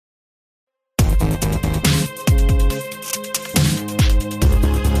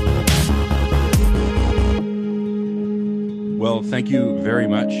thank you very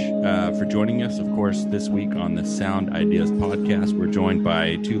much for joining us. Of course, this week on the Sound Ideas podcast, we're joined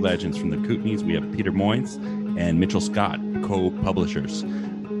by two legends from the Kootenays. We have Peter Moynes and Mitchell Scott, co-publishers.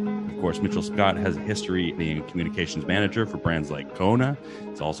 Of course, Mitchell Scott has a history being communications manager for brands like Kootenay.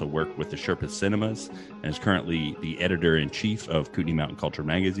 He's also worked with the Sherpa Cinemas and is currently the editor-in-chief of Kootenay Mountain Culture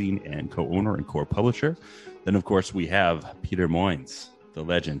magazine and co-owner and core publisher. Then, of course, we have Peter Moynes, the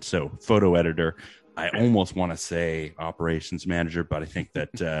legend. So, photo editor. I almost want to say operations manager, but I think that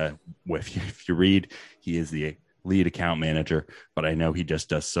if you read, he is the lead account manager, but I know he just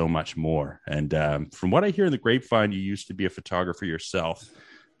does so much more. And from what I hear in the grapevine, you used to be a photographer yourself,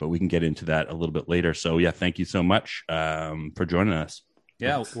 but we can get into that a little bit later. So yeah, thank you so much for joining us.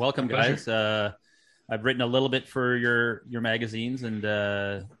 Yeah, welcome guys. I've written a little bit for your magazines, and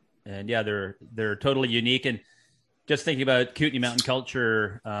yeah, they're totally unique. And just thinking about Kootenay Mountain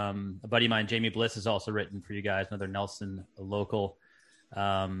Culture, a buddy of mine, Jamie Bliss, has also written for you guys, another Nelson local.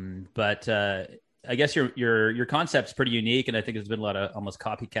 But I guess your concept's pretty unique, and I think there's been a lot of almost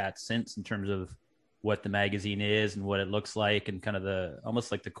copycats since in terms of what the magazine is and what it looks like, and kind of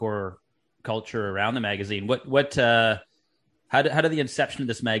almost like the core culture around the magazine. How did the inception of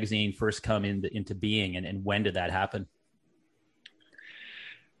this magazine first come into being, and when did that happen?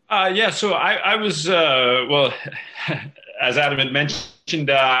 So I was, well, as Adam had mentioned,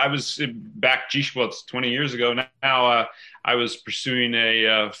 I was back, it's 20 years ago now. I was pursuing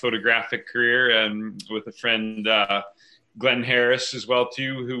a photographic career, and with a friend, Glenn Harris as well,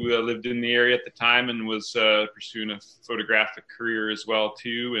 too, who lived in the area at the time and was pursuing a photographic career as well,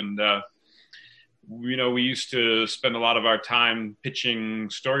 too. And, we used to spend a lot of our time pitching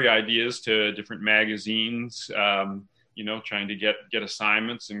story ideas to different magazines, trying to get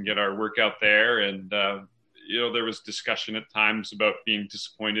assignments and get our work out there. And, there was discussion at times about being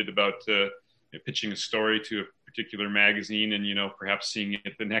disappointed about pitching a story to a particular magazine and, perhaps seeing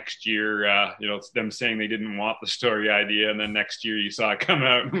it the next year, it's them saying they didn't want the story idea. And then next year you saw it come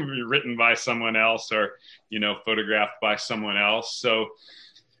out written by someone else or, photographed by someone else. So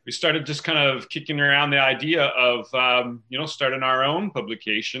we started just kind of kicking around the idea of, starting our own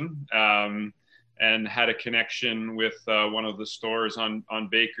publication, and had a connection with one of the stores on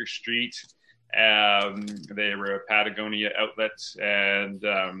Baker Street. They were a Patagonia outlet, and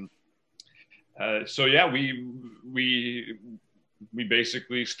we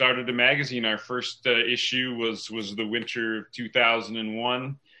basically started a magazine. Our first issue was the winter of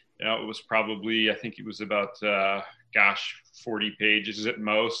 2001. It was probably, I think it was about 40 pages at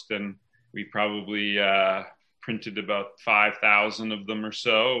most, and we probably printed about 5,000 of them or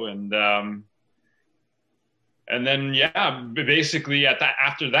so, and then, basically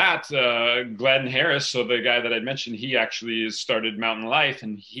after that, Glenn Harris, so the guy that I mentioned, he actually started Mountain Life,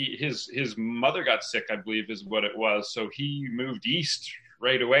 and his mother got sick, I believe is what it was. So he moved east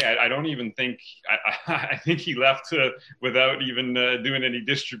right away. I don't even think, I think he left without even doing any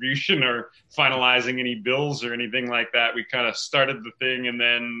distribution or finalizing any bills or anything like that. We kind of started the thing, and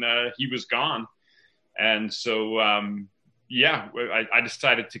then he was gone. And so, I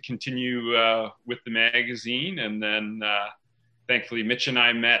decided to continue with the magazine, and then thankfully Mitch and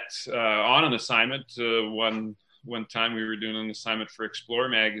I met on an assignment. One time we were doing an assignment for Explore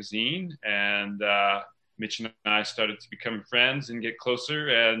magazine, and Mitch and I started to become friends and get closer.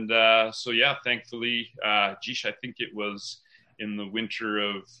 And thankfully, I think it was in the winter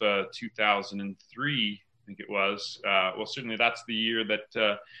of 2003. I think it was. Certainly that's the year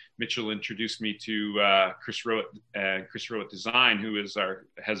that Mitchell introduced me to Chris Rowett Design, who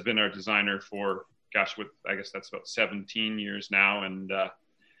has been our designer for, I guess that's about 17 years now, and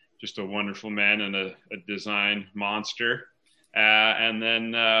just a wonderful man and a design monster. And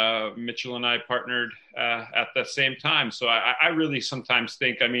then Mitchell and I partnered at the same time. So I really sometimes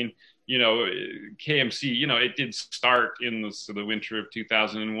think, KMC, it did start in the winter of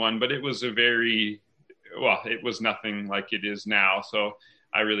 2001, but it was it was nothing like it is now. So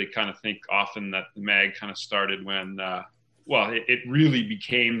I really kind of think often that the mag kind of started when, it really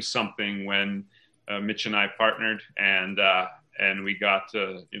became something when Mitch and I partnered, and we got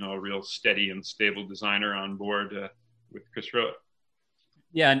a real steady and stable designer on board with Chris Rowett.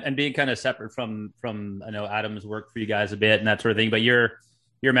 Yeah, and being kind of separate from I know Adam's work for you guys a bit and that sort of thing, but your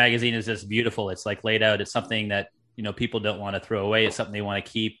magazine is just beautiful. It's like laid out. It's something that people don't want to throw away. It's something they want to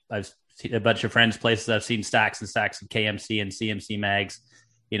keep. I've seen a bunch of friends' places. I've seen stacks and stacks of KMC and CMC mags.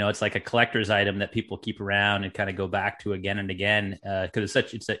 It's like a collector's item that people keep around and kind of go back to again and again, because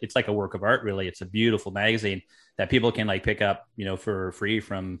it's like a work of art, really. It's a beautiful magazine that people can like pick up, for free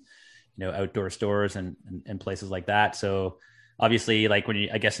from, outdoor stores and places like that. So obviously, like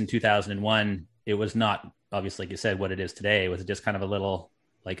I guess in 2001, it was not obviously, like you said, what it is today? Was it just kind of a little,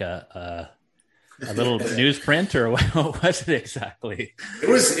 like a little newsprint, or what was it exactly? It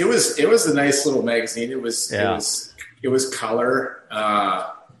was a nice little magazine. It was color.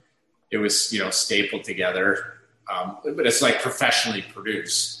 It was, stapled together. But it's like professionally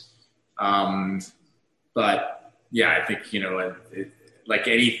produced. But yeah, I think, like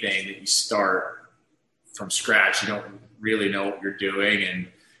anything that you start from scratch, you don't really know what you're doing, and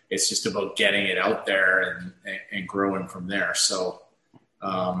it's just about getting it out there and growing from there. So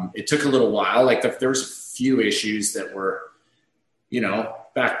it took a little while. Like there was a few issues that were,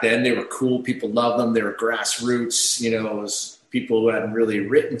 back then they were cool. People loved them. They were grassroots. It was people who hadn't really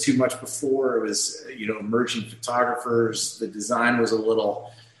written too much before. It was, emerging photographers. The design was a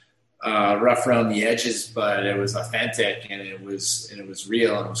little rough around the edges, but it was authentic, and it was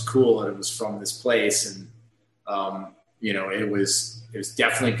real, and it was cool, and it was from this place. And, it was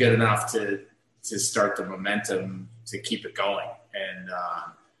definitely good enough to start the momentum to keep it going.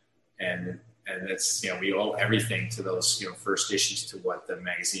 And it's, we owe everything to those, first issues to what the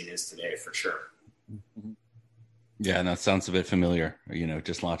magazine is today, for sure. Yeah, and that sounds a bit familiar,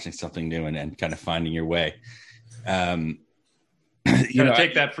 just launching something new and kind of finding your way.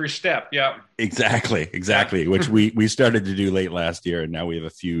 Take that first step. Yeah, exactly. Which we started to do late last year, and now we have a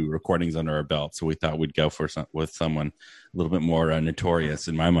few recordings under our belt. So we thought we'd go with someone a little bit more notorious,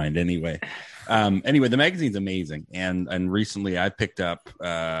 in my mind, anyway. Anyway, the magazine's amazing, and recently I picked up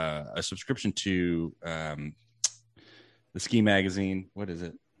a subscription to the ski magazine. What is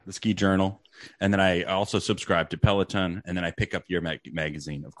it? The Ski Journal, and then I also subscribe to Peloton, and then I pick up your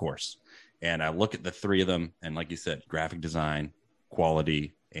magazine, of course. And I look at the three of them, and like you said, graphic design,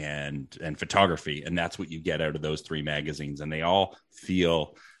 quality, and photography, and that's what you get out of those three magazines, and they all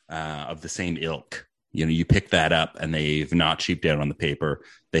feel of the same ilk. You pick that up, and they've not cheaped out on the paper.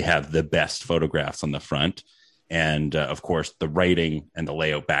 They have the best photographs on the front, and of course the writing and the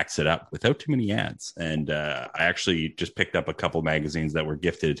layout backs it up without too many ads. And I actually just picked up a couple magazines that were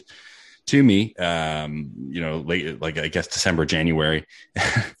gifted to me, late, like I guess December, January,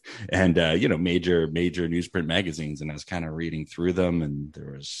 and major newsprint magazines. And I was kind of reading through them, and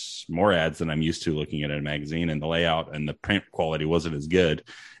there was more ads than I'm used to looking at a magazine, and the layout and the print quality wasn't as good.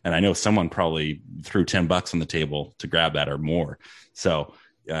 And I know someone probably threw $10 on the table to grab that or more. So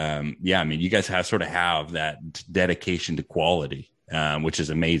you guys have that dedication to quality, which is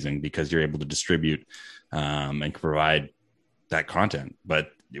amazing, because you're able to distribute and provide that content.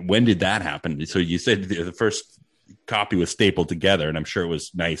 But when did that happen? So you said the first copy was stapled together, and I'm sure it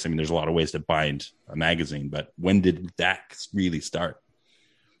was nice. I mean, there's a lot of ways to bind a magazine, but when did that really start?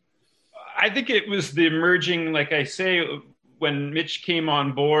 I think it was the emerging, like I say, when Mitch came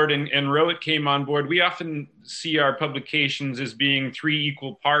on board and Rowett came on board, we often see our publications as being three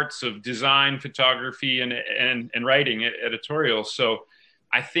equal parts of design, photography, and writing, editorial. So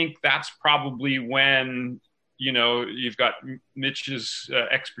I think that's probably when, you've got Mitch's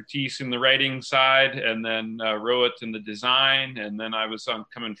expertise in the writing side, and then Rowett in the design, and then I was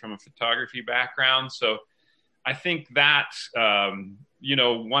coming from a photography background. So I think that,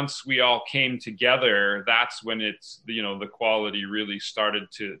 once we all came together, that's when it's, the quality really started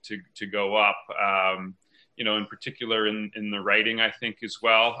to go up, in particular in the writing, I think, as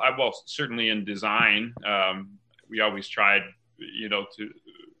well. Certainly in design, we always tried,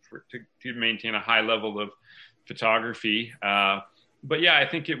 to maintain a high level of photography. But yeah, I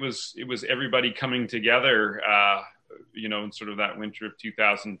think it was everybody coming together, in sort of that winter of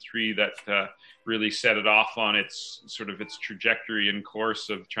 2003 that really set it off on its trajectory and course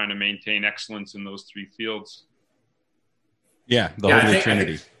of trying to maintain excellence in those three fields. Yeah, Holy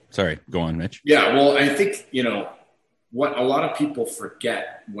Trinity. Sorry, go on, Mitch. Yeah, well, I think, what a lot of people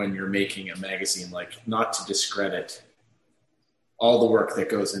forget when you're making a magazine, like, not to discredit all the work that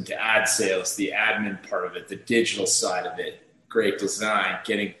goes into ad sales, the admin part of it, the digital side of it, great design,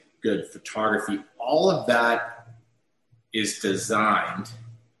 getting good photography, all of that is designed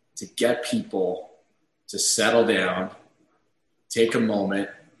to get people to settle down, take a moment,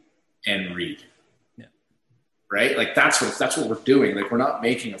 and read. Yeah. Right? Like that's what we're doing. Like, we're not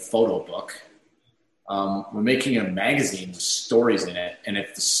making a photo book. We're making a magazine with stories in it. And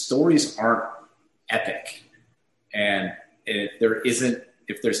if the stories aren't epic, and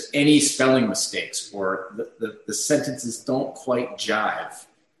if there's any spelling mistakes, or the sentences don't quite jive,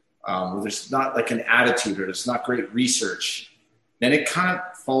 or there's not like an attitude, or there's not great research, then it kind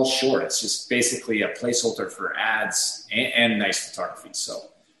of falls short. It's just basically a placeholder for ads and nice photography.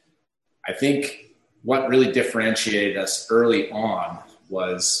 So I think what really differentiated us early on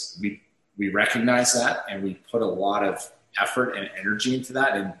was we recognized that, and we put a lot of effort and energy into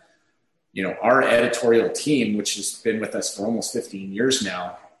that. And our editorial team, which has been with us for almost 15 years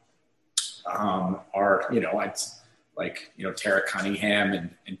now, are, Tara Cunningham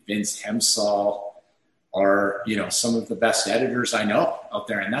and Vince Hemsall are, some of the best editors I know out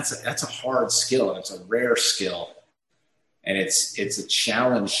there. And that's a hard skill, and it's a rare skill. And it's a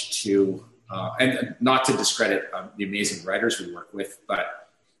challenge to, and not to discredit the amazing writers we work with, but,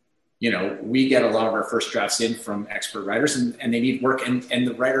 we get a lot of our first drafts in from expert writers, and they need work. And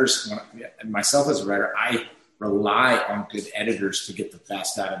the writers, and myself as a writer, I rely on good editors to get the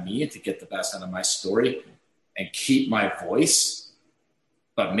best out of me and to get the best out of my story and keep my voice,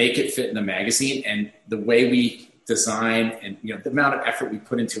 but make it fit in the magazine. And the way we design and, the amount of effort we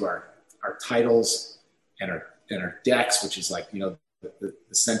put into our titles and our decks, which is like, the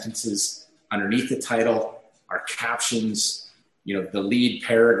sentences underneath the title, our captions, the lead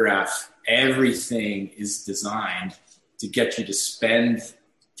paragraph, everything is designed to get you to spend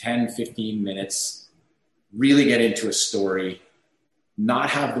 10, 15 minutes, really get into a story, not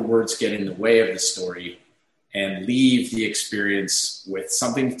have the words get in the way of the story, and leave the experience with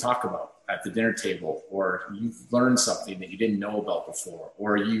something to talk about at the dinner table, or you've learned something that you didn't know about before,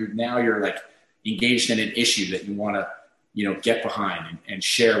 or you're like engaged in an issue that you want to, get behind and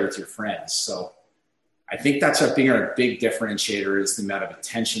share with your friends. So I think that's our big differentiator, is the amount of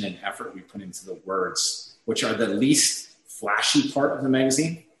attention and effort we put into the words, which are the least flashy part of the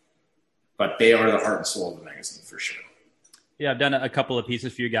magazine, but they are the heart and soul of the magazine for sure. Yeah, I've done a couple of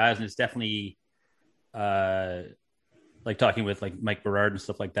pieces for you guys, and it's definitely like talking with like Mike Berard and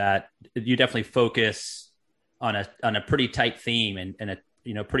stuff like that. You definitely focus on a pretty tight theme and a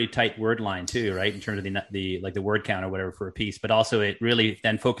pretty tight word line too, right? In terms of the word count or whatever for a piece, but also it really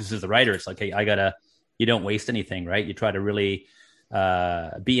then focuses the writer. It's like, hey, you don't waste anything, right? You try to really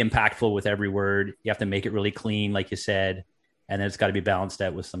be impactful with every word. You have to make it really clean, like you said, and then it's got to be balanced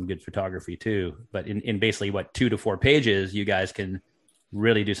out with some good photography too. But in basically 2 to 4 pages, you guys can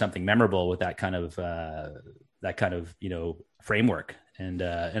really do something memorable with that kind of framework. And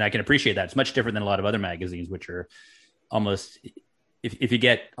I can appreciate that. It's much different than a lot of other magazines, which are almost, if you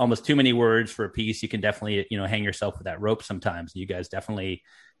get almost too many words for a piece, you can definitely, hang yourself with that rope sometimes. You guys definitely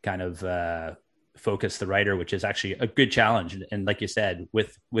kind of focus the writer, which is actually a good challenge. And like you said,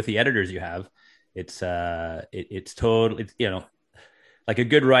 with the editors you have, it's totally, like a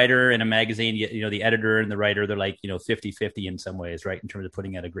good writer in a magazine, the editor and the writer, they're like, 50-50 in some ways, right? In terms of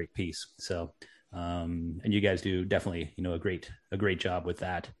putting out a great piece. So, and you guys do definitely, a great job with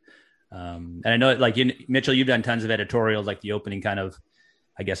that. And I know, like Mitchell, you've done tons of editorials, like the opening kind of,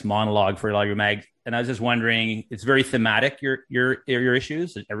 I guess, monologue for a lot of your mags. And I was just wondering, it's very thematic, your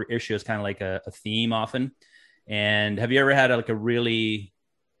issues. Every issue is kind of like a theme often. And have you ever had a really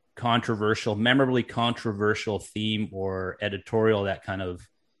memorably controversial theme or editorial that kind of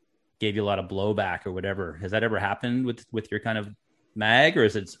gave you a lot of blowback or whatever? Has that ever happened with your kind of mag, or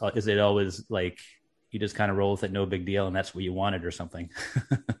is it always like you just kind of roll with it, no big deal, and that's what you wanted or something?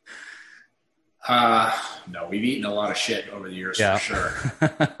 No, we've eaten a lot of shit over the years, for sure.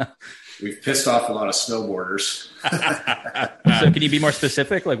 We've pissed off a lot of snowboarders. So can you be more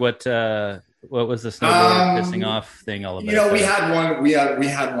specific? Like what was the snowboard pissing off thing all about? We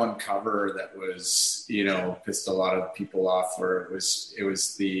had one cover that was, pissed a lot of people off, where it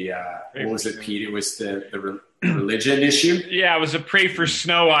was the, what was it, Pete? It was the religion issue. Yeah, it was a pray for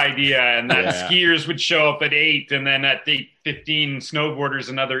snow idea, and that skiers would show up at 8, and then at 8:15, snowboarders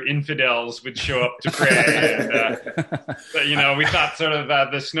and other infidels would show up to pray. And, we thought sort of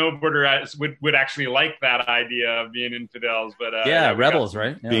the snowboarder would actually like that idea of being infidels, but rebels,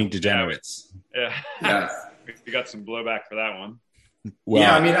 right? Yeah. Being degenerates. Yeah. We got some blowback for that one. Well,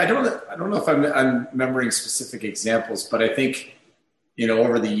 yeah, I mean, I don't know if I'm remembering specific examples, but I think,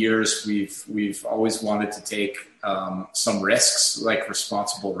 over the years, we've always wanted to take some risks, like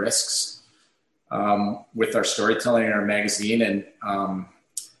responsible risks, with our storytelling in our magazine. And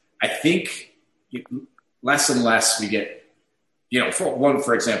I think less and less we get,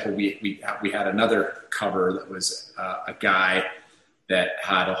 for example, we had another cover that was a guy that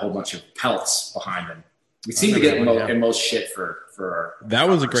had a whole bunch of pelts behind him. We seem to get most shit for our that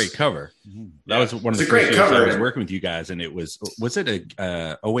covers. was a great cover. That was one of the first years cover. I was working with you guys, and it was it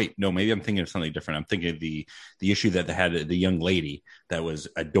oh wait, no, maybe I'm thinking of something different. I'm thinking of the issue that had the young lady that was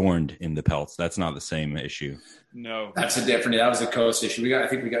adorned in the pelts. That's not the same issue. No, that was a Coast issue. I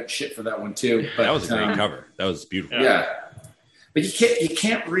think we got shit for that one too. But that was a great cover. That was beautiful. Yeah. But you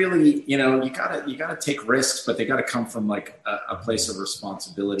can't really, you gotta take risks, but they gotta come from like a place of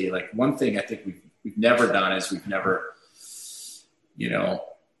responsibility. Like one thing I think we've never done is we've never,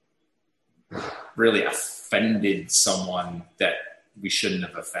 really offended someone that we shouldn't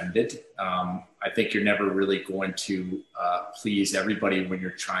have offended. I think you're never really going to please everybody when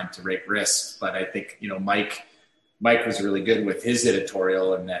you're trying to rate risks. But I think, Mike was really good with his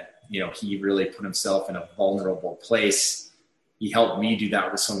editorial, and that, he really put himself in a vulnerable place. He helped me do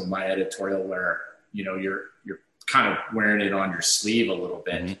that with some of my editorial where, you're kind of wearing it on your sleeve a little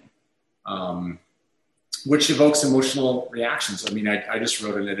bit, which evokes emotional reactions. I mean, I just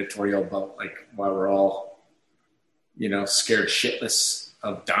wrote an editorial about why we're all, scared shitless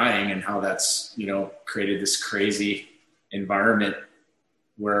of dying, and how that's, created this crazy environment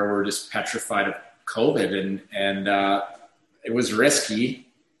where we're just petrified of COVID. And it was risky.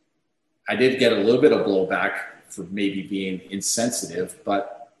 I did get a little bit of blowback for maybe being insensitive,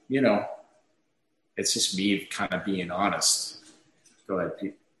 but, it's just me kind of being honest. Go ahead,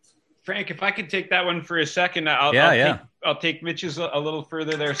 Pete. Frank, if I could take that one for a second, I'll take Mitch's a little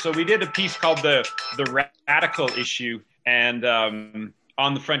further there. So we did a piece called the Radical Issue, and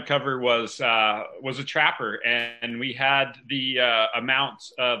on the front cover was a trapper, and we had the amount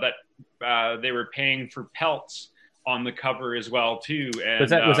that they were paying for pelts on the cover as well too. And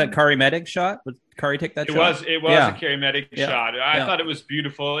was that Kari Medic shot? Would Kari take that shot? It was a Kari Medic shot. I thought it was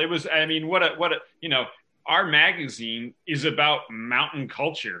beautiful. It was, I mean, what a our magazine is about mountain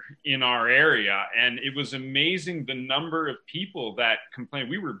culture in our area, and it was amazing the number of people that complained.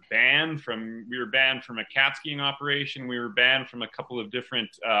 We were banned from a cat skiing operation. We were banned from a couple of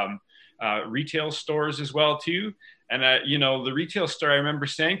different retail stores as well too. And the retail store, I remember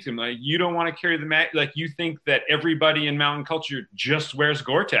saying to him, like, you don't want to carry the you think that everybody in mountain culture just wears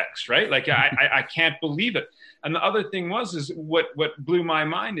Gore-Tex, right? Like I can't believe it. And the other thing is what blew my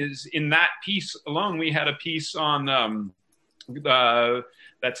mind is in that piece alone, we had a piece on that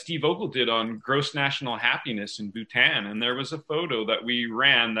Steve Ogle did on gross national happiness in Bhutan. And there was a photo that we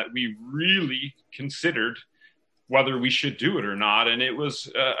ran that we really considered whether we should do it or not. And it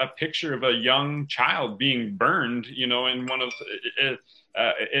was a picture of a young child being burned, in one of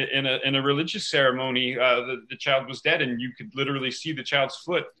in a religious ceremony. The child was dead, and you could literally see the child's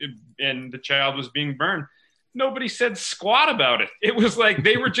foot, and the child was being burned. Nobody said squat about it. It was like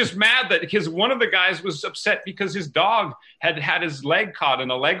they were just mad that because one of the guys was upset because his dog had his leg caught in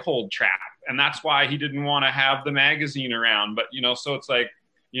a leg hold trap, and that's why he didn't want to have the magazine around. But so it's like,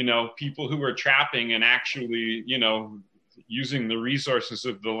 people who are trapping and actually, using the resources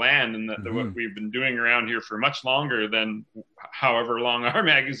of the land, and that what we've been doing around here for much longer than however long our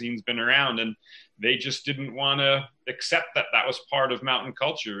magazine's been around. And they just didn't want to accept that was part of mountain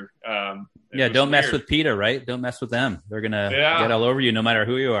culture. Don't mess with PETA, right? Don't mess with them. They're going to get all over you no matter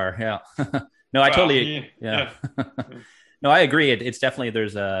who you are. Yeah. No, I totally. Yeah. No, I agree. It's definitely,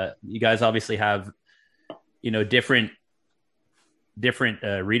 you guys obviously have, different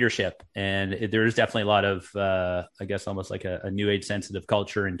readership, and there is definitely a lot of I guess almost like a new age sensitive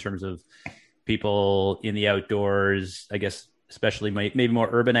culture in terms of people in the outdoors, I guess, especially maybe more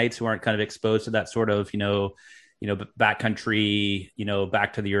urbanites who aren't kind of exposed to that sort of backcountry,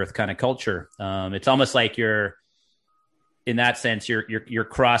 back to the earth kind of culture. It's almost like you're in that sense you're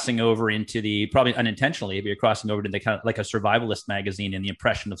crossing over into the, probably unintentionally, but you're crossing over to the kind of like a survivalist magazine in the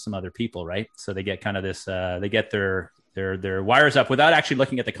impression of some other people, right? So they get kind of this they get their wires up without actually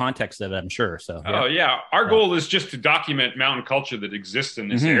looking at the context of it, I'm sure. So our goal is just to document mountain culture that exists in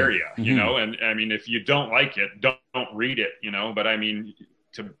this area, and I mean, if you don't like it, don't read it, but I mean,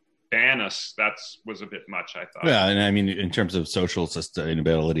 to ban us, was a bit much, I thought. Yeah, and I mean, in terms of social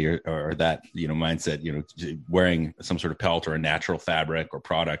sustainability or that mindset, wearing some sort of pelt or a natural fabric or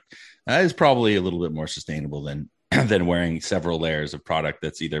product is probably a little bit more sustainable than wearing several layers of product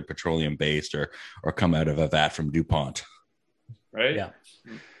that's either petroleum based or come out of a vat from DuPont. Right. Yeah.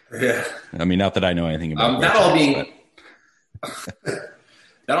 I mean, not that I know anything about that all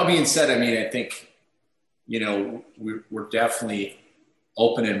being said, I mean, I think, we're definitely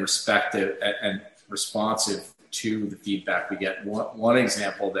open and responsive to the feedback we get. One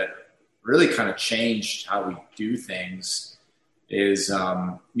example that really kind of changed how we do things is,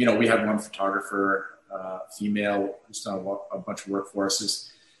 we had one photographer, female, who's done a bunch of work for us,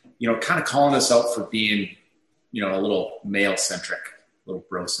 is, kind of calling us out for being, a little male centric, a little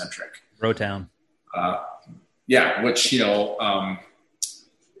bro centric. Bro town. Which,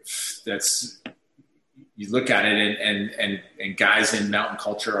 that's, you look at it and guys in mountain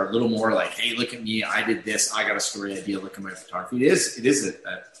culture are a little more like, hey, look at me, I did this, I got a story idea, look at my photography. It is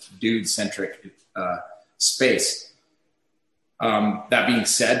a dude centric space. That being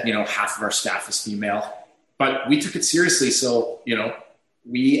said, half of our staff is female, but we took it seriously. So,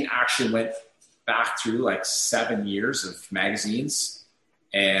 we actually went back through like 7 years of magazines,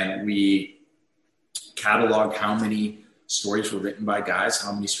 and we cataloged how many stories were written by guys,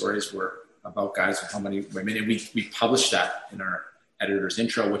 how many stories were about guys, and how many women. And we published that in our editor's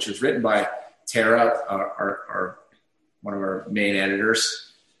intro, which was written by Tara, our one of our main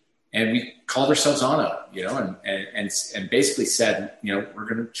editors. And we called ourselves on it, and basically said, we're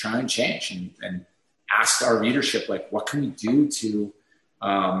going to try and change and asked our readership, like, what can we do to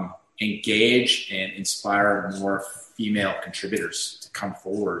engage and inspire more female contributors to come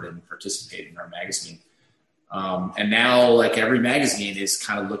forward and participate in our magazine. And now, like, every magazine is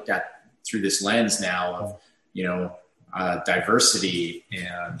kind of looked at through this lens now of, diversity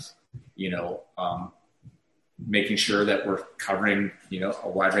and, making sure that we're covering, a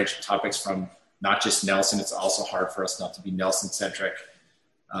wide range of topics from not just Nelson. It's also hard for us not to be Nelson centric.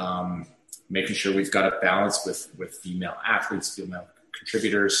 Making sure we've got a balance with female athletes, female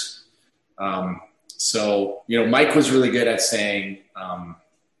contributors. So, Mike was really good at saying, and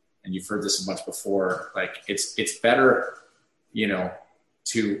you've heard this a bunch before, like it's better,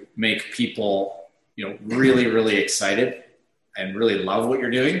 to make people, really, really excited and really love what you're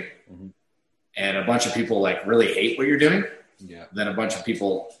doing. Mm-hmm. And a bunch of people like really hate what you're doing. Yeah. Than a bunch of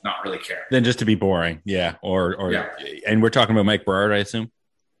people not really care. Then just to be boring. Yeah. Or yeah. And we're talking about Mike Berard, I assume.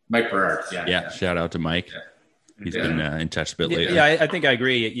 Mike Berard. Yeah. Yeah. Shout out to Mike. Yeah. He's been in touch a bit lately. Yeah. I think I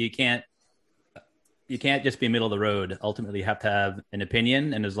agree. You can't just be middle of the road. Ultimately, you have to have an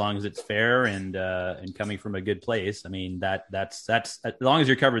opinion, and as long as it's fair and coming from a good place, I mean that's as long as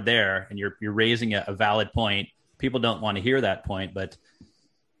you're covered there and you're raising a valid point. People don't want to hear that point, but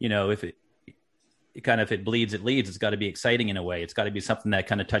if it bleeds, it leads. It's got to be exciting in a way. It's got to be something that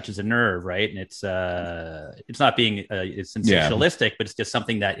kind of touches a nerve, right? And it's not being it's sensationalistic, but it's just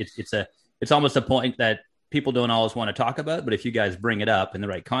something that it's almost a point that people don't always want to talk about. But if you guys bring it up in the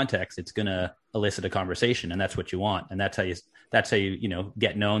right context, it's going to elicit a conversation, and that's what you want. And that's how you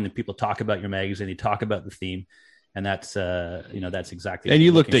get known. And people talk about your magazine, they talk about the theme. And that's exactly. And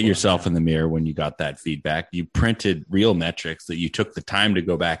you looked at yourself in the mirror when you got that feedback. You printed real metrics that you took the time to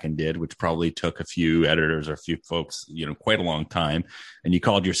go back and did, which probably took a few editors or a few folks, quite a long time. And you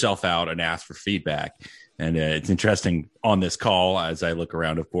called yourself out and asked for feedback. And it's interesting on this call, as I look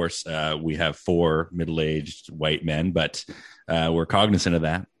around, of course, we have 4 middle-aged white men, but we're cognizant of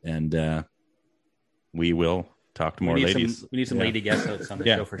that. And we will talk to more ladies. We need some lady guests on the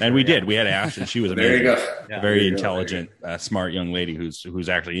show for sure. And we did. We had Ash, and she was amazing. There you go. A very intelligent, smart young lady who's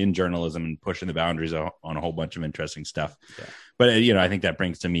actually in journalism and pushing the boundaries on a whole bunch of interesting stuff. Yeah. But I think that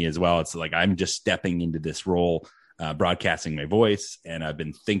brings to me as well. It's like I'm just stepping into this role, broadcasting my voice, and I've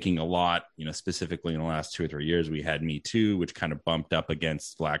been thinking a lot. Specifically in the last 2 or 3 years, we had Me Too, which kind of bumped up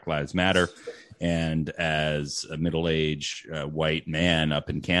against Black Lives Matter. And as a middle-aged white man up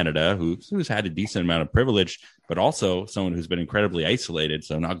in Canada who's had a decent amount of privilege, but also someone who's been incredibly isolated,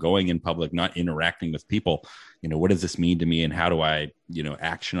 so not going in public, not interacting with people, what does this mean to me, and how do I,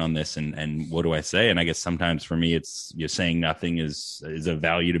 action on this, and what do I say? And I guess sometimes for me, it's saying nothing is of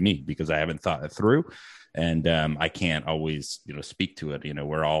value to me because I haven't thought it through, and I can't always, speak to it.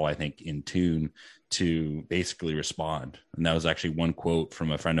 We're all, I think, in tune to basically respond. And that was actually one quote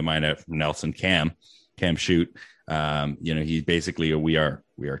from a friend of mine from Nelson, Cam Shoot. He basically, we are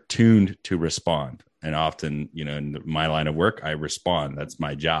tuned to respond. And often, in my line of work, I respond. That's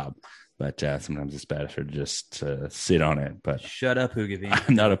my job. But sometimes it's better to just sit on it. But shut up, Hugavine.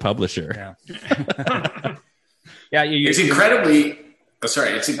 I'm not a publisher. Yeah. Yeah. It's incredibly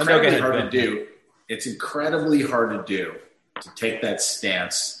hard to do. It's incredibly hard to do, to take that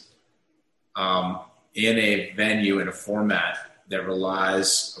stance in a venue, in a format that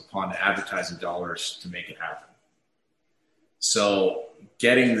relies upon advertising dollars to make it happen. So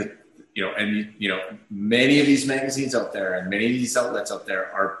getting many of these magazines out there and many of these outlets out there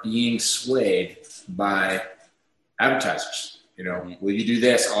are being swayed by advertisers. Will you do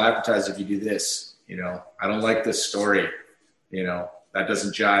this? I'll advertise if you do this. I don't like this story. That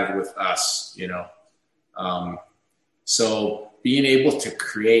doesn't jive with us. So being able to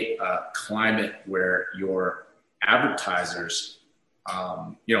create a climate where your advertisers,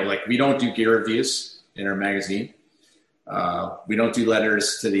 like we don't do gear reviews in our magazine. We don't do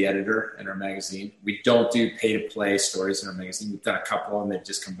letters to the editor in our magazine. We don't do pay-to-play stories in our magazine. We've done a couple and they've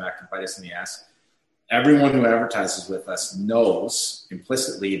just come back and bite us in the ass. Everyone who advertises with us knows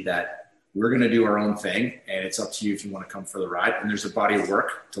implicitly that we're going to do our own thing, and it's up to you if you want to come for the ride. And there's a body of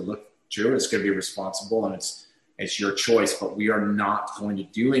work to look through. It's going to be responsible, and it's your choice, but we are not going to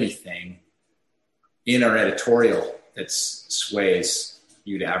do anything in our editorial that sways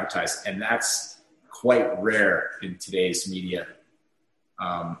you to advertise. And that's quite rare in today's media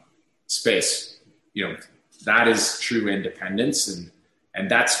space. That is true independence.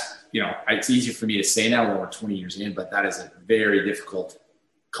 And that's it's easy for me to say now when we're 20 years in, but that is a very difficult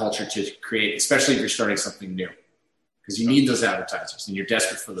culture to create, especially if you're starting something new, because you need those advertisers and you're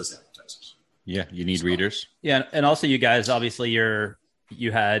desperate for those advertisers. Yeah. You need readers. Yeah. And also you guys, obviously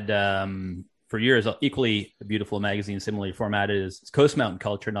you had, for years, equally a beautiful magazine, similarly formatted as Coast Mountain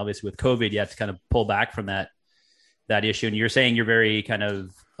Culture. And obviously with COVID, you had to kind of pull back from that issue. And you're saying you're very kind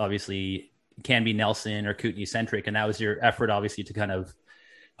of obviously can be Nelson or Kootenay centric. And that was your effort, obviously, to kind of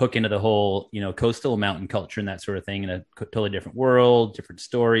hook into the whole, coastal mountain culture and that sort of thing in a totally different world, different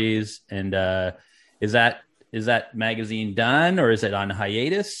stories. And is that magazine done, or is it on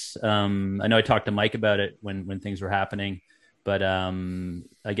hiatus? I know I talked to Mike about it when things were happening, but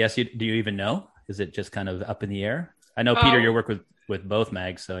I guess do you even know? Is it just kind of up in the air? I know, Peter, you work with both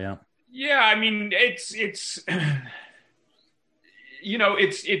mags, so yeah. Yeah, I mean, it's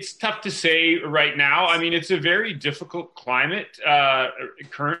it's tough to say right now. I mean, it's a very difficult climate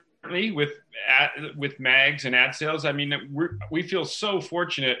currently with mags and ad sales. I mean, we feel so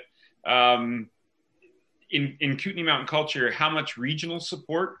fortunate in Kootenay Mountain Culture how much regional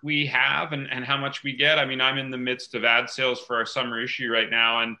support we have and how much we get. I mean, I'm in the midst of ad sales for our summer issue right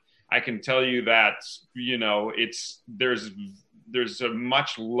now, and I can tell you that there's a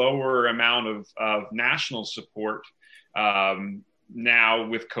much lower amount of national support now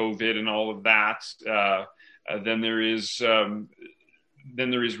with COVID and all of that than there is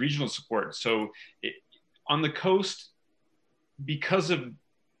regional support. So on the coast, because of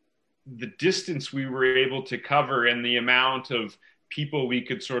the distance we were able to cover and the amount of people we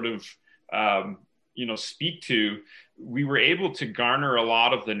could sort of speak to, we were able to garner a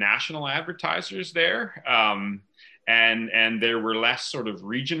lot of the national advertisers there. And there were less sort of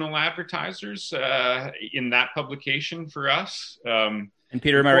regional advertisers in that publication for us. And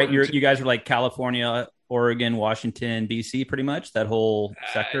Peter, am I right? You guys were like California, Oregon, Washington, BC, pretty much that whole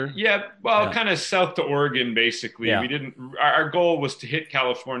sector. Kind of south to Oregon, basically. Yeah. Our goal was to hit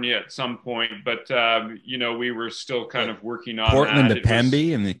California at some point, but we were still kind of working on Portland to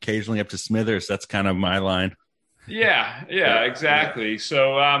Pemby and occasionally up to Smithers. That's kind of my line. Yeah, exactly.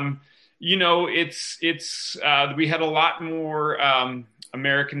 So, we had a lot more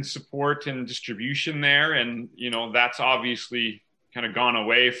American support and distribution there. And, that's obviously kind of gone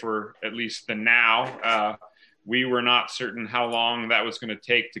away for at least the now. We were not certain how long that was going to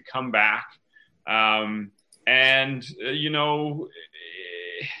take to come back.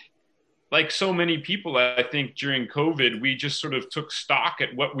 Like so many people, I think during COVID, we just sort of took stock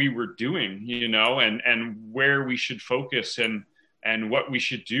at what we were doing, and where we should focus and what we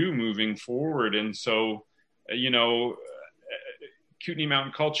should do moving forward. And so, Kootenay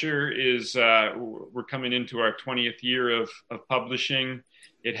Mountain Culture is, we're coming into our 20th year of publishing.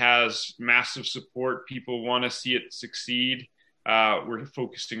 It has massive support. People want to see it succeed. We're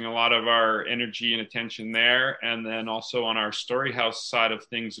focusing a lot of our energy and attention there. And then also on our Storyhouse side of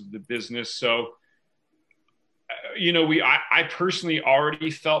things of the business. So, I personally already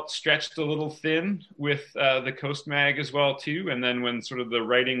felt stretched a little thin with the Coast Mag as well too. And then when sort of the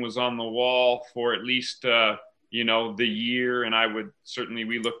writing was on the wall for at least the year, and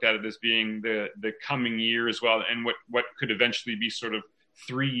we looked at it as being the coming year as well, and what could eventually be sort of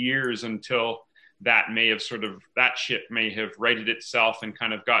 3 years until that ship may have righted itself and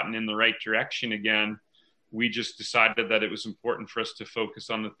kind of gotten in the right direction again. We just decided that it was important for us to focus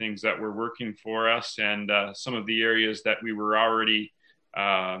on the things that were working for us and some of the areas that we were already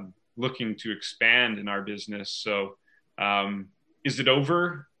looking to expand in our business. So is it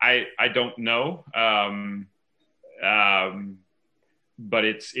over? I don't know. But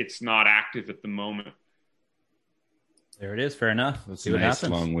it's not active at the moment. There it is. Fair enough. Let's see what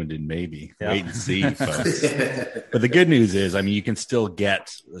happens. Long-winded, maybe. Yeah. Wait and see, folks. But the good news is, I mean, you can still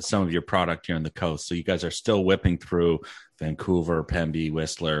get some of your product here on the coast. So you guys are still whipping through Vancouver, Pemby,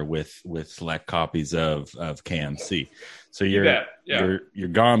 Whistler with select copies of KMC. So you're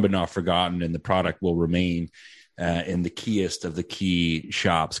gone but not forgotten, and the product will remain in the keyest of the key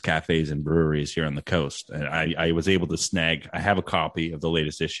shops, cafes, and breweries here on the coast. And I was able to snag. I have a copy of the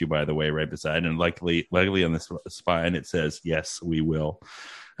latest issue, by the way, right beside, and luckily on the spine it says, "Yes, we will."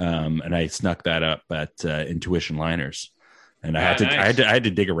 And I snuck that up at Intuition Liners, and I had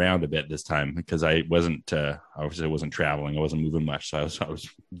to dig around a bit this time because I wasn't traveling, I wasn't moving much, so I was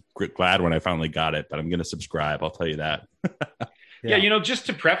glad when I finally got it. But I'm going to subscribe. I'll tell you that. Yeah, just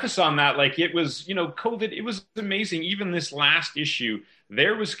to preface on that, like it was, COVID, it was amazing. Even this last issue,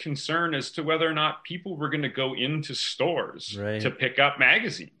 there was concern as to whether or not people were going to go into stores to pick up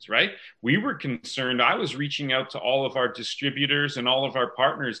magazines, right? We were concerned. I was reaching out to all of our distributors and all of our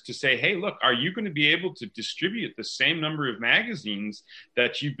partners to say, hey, look, are you going to be able to distribute the same number of magazines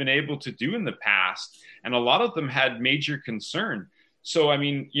that you've been able to do in the past? And a lot of them had major concern. So, I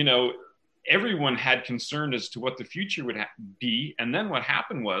mean, you know, everyone had concern as to what the future would be. And then what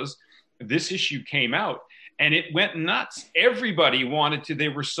happened was this issue came out. And it went nuts. Everybody wanted to, they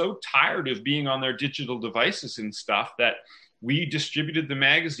were so tired of being on their digital devices and stuff that we distributed the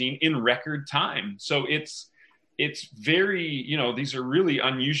magazine in record time. So it's very, you know, these are really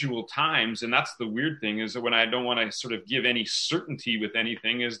unusual times. And that's the weird thing, is that when I don't want to sort of give any certainty with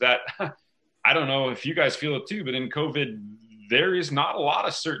anything, is that I don't know if you guys feel it too, but in COVID, there is not a lot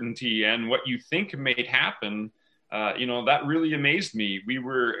of certainty. And what you think may happen, you know, that really amazed me. We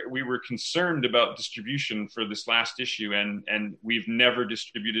were concerned about distribution for this last issue, and we've never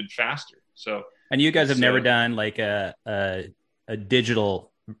distributed faster. So, and you guys have never done like a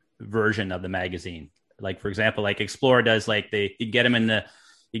digital version of the magazine. Like, for example, like Explorer does, like you can get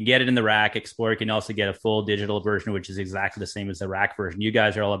it in the rack. Explorer can also get a full digital version, which is exactly the same as the rack version. You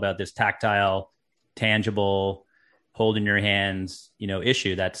guys are all about this tactile, tangible, hold in your hands, you know,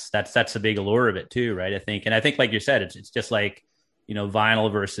 issue. That's a big allure of it too, right? I think, like you said, it's just like, you know,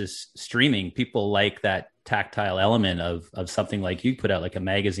 vinyl versus streaming. People like that tactile element of something like you put out, like a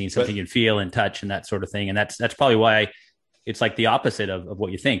magazine, something you can feel and touch and that sort of thing. And that's probably why it's like the opposite of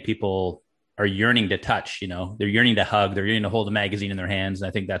what you think. People are yearning to touch, you know, they're yearning to hug, they're yearning to hold a magazine in their hands. And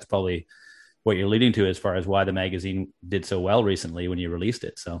I think that's probably what you're leading to as far as why the magazine did so well recently when you released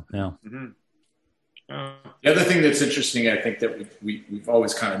it. So, yeah. Mm-hmm. The other thing that's interesting, I think, that we've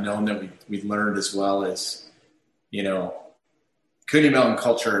always kind of known, that we've learned as well, is, you know, Kootenay Mountain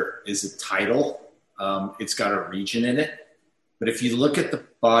Culture is a title. It's got a region in it. But if you look at the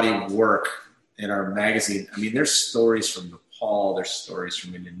body of work in our magazine, I mean, there's stories from Nepal, there's stories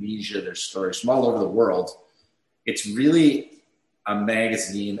from Indonesia, there's stories from all over the world. It's really a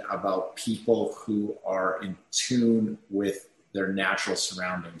magazine about people who are in tune with their natural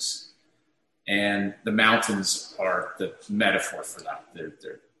surroundings. And the mountains are the metaphor for that. They're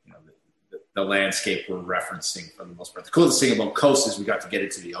you know, the landscape we're referencing for the most part. The coolest thing about Coast is we got to get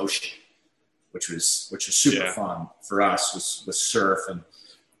into the ocean, which was super fun for us, was surf and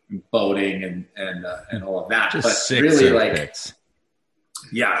boating and all of that. Just but really, like, picks.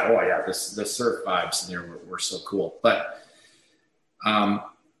 the surf vibes in there were so cool. But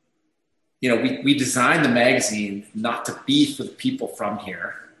you know, we designed the magazine not to be for the people from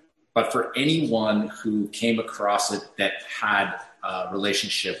here, but for anyone who came across it that had a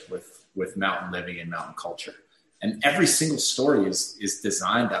relationship with mountain living and mountain culture. And every single story is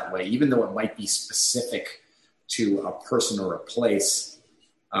designed that way, even though it might be specific to a person or a place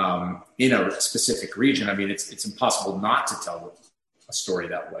in a specific region. I mean, it's impossible not to tell a story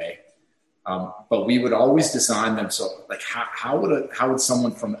that way. But we would always design them so, like, how would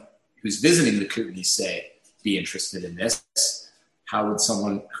someone who's visiting the Kootenay, say, be interested in this? How would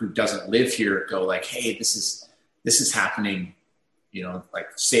someone who doesn't live here go, like, hey, this is happening, you know, like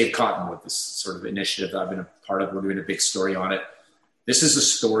Save Cottonwood, this sort of initiative that I've been a part of. We're doing a big story on it. This is a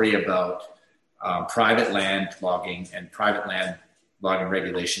story about private land logging and private land logging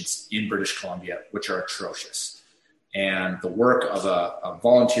regulations in British Columbia, which are atrocious. And the work of a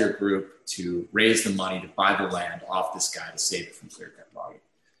volunteer group to raise the money to buy the land off this guy to save it from clear-cut logging.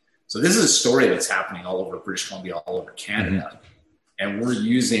 So this is a story that's happening all over British Columbia, all over Canada. Mm-hmm. And we're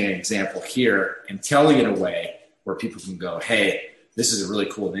using an example here and telling it a way where people can go, hey, this is a really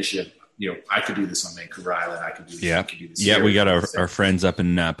cool initiative. You know, I could do this on Vancouver Island. I could do this. Yeah. I could do this we got our friends up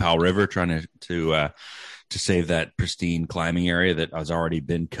in Powell River trying to save that pristine climbing area that has already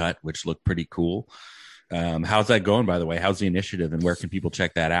been cut, which looked pretty cool. How's that going, by the way? How's the initiative, and where can people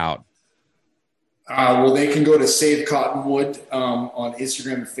check that out? Well, they can go to Save Cottonwood on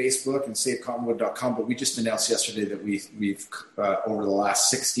Instagram and Facebook, and savecottonwood.com. But we just announced yesterday that we've over the last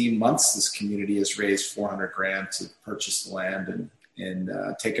 16 months, this community has raised $400,000 to purchase the land and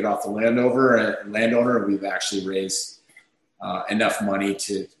take it off the landowner. And we've actually raised enough money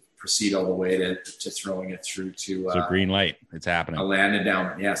to proceed all the way to throwing it through to so green light. It's happening. A land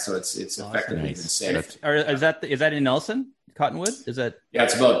endowment. Yeah, so it's effectively been saved. Is that in Nelson? Cottonwood? Is that? Yeah,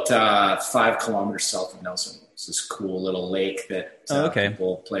 it's about 5 kilometers south of Nelson. It's this cool little lake that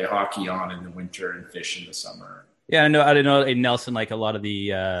people play hockey on in the winter and fish in the summer. Yeah, I didn't know in Nelson, like a lot of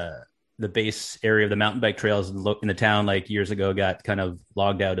the base area of the mountain bike trails in the town, like years ago, got kind of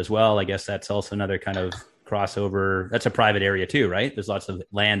logged out as well. I guess that's also another kind of crossover. That's a private area too, right? There's lots of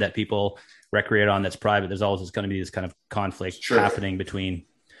land that people recreate on that's private, there's always going to be this kind of conflict happening between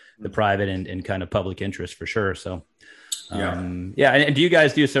the private and kind of public interest for sure. So, And do you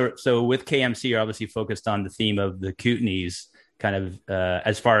guys do so with KMC? You're obviously focused on the theme of the Kootenays, kind of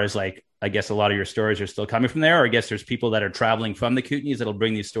as far as like, I guess a lot of your stories are still coming from there, or I guess there's people that are traveling from the Kootenays that'll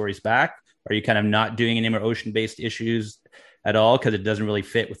bring these stories back. Are you kind of not doing any more ocean-based issues at all because it doesn't really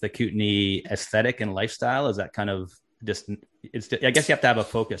fit with the Kootenay aesthetic and lifestyle? Is that kind of just, I guess you have to have a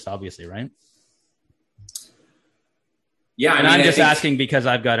focus, obviously, right? Yeah, I'm just asking because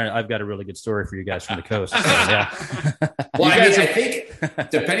I've got a really good story for you guys from the coast. So, yeah. Well, I think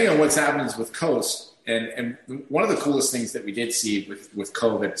depending on what's happening with Coast, and one of the coolest things that we did see with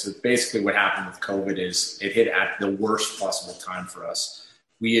COVID. So basically, what happened with COVID is it hit at the worst possible time for us.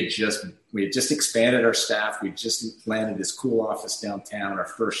 We had just expanded our staff. We just landed this cool office downtown, our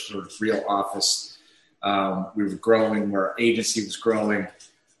first sort of real office. We were growing. Our agency was growing.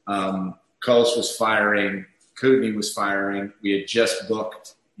 Coast was firing. Kootenay was firing. We had just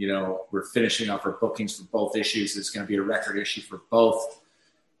booked, we're finishing up our bookings for both issues. It's going to be a record issue for both.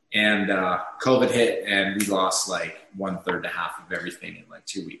 And COVID hit, and we lost like 1/3 to half of everything in like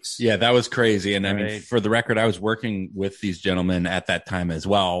 2 weeks. Yeah, that was crazy. And I mean, for the record, I was working with these gentlemen at that time as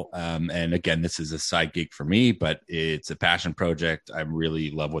well. And again, this is a side gig for me, but it's a passion project. I really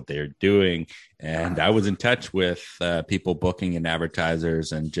love what they're doing. And I was in touch with people booking and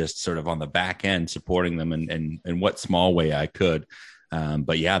advertisers and just sort of on the back end supporting them in what small way I could.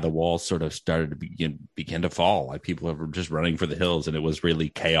 But yeah, the walls sort of started to begin to fall. Like people were just running for the hills, and it was really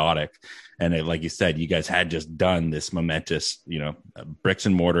chaotic. And like you said, you guys had just done this momentous, bricks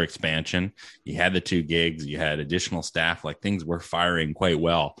and mortar expansion. You had the 2 gigs, you had additional staff, like things were firing quite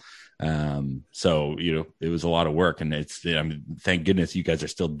well. So, it was a lot of work, and thank goodness you guys are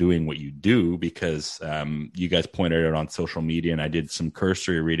still doing what you do, because, you guys pointed it on social media, and I did some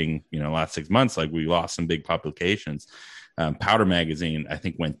cursory reading, last 6 months, like we lost some big publications. Powder magazine, I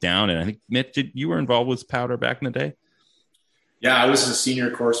think, went down. And I think, Mitch, you were involved with Powder back in the day? Yeah, I was a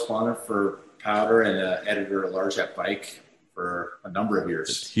senior correspondent for Powder and editor-at-large at Bike for a number of years.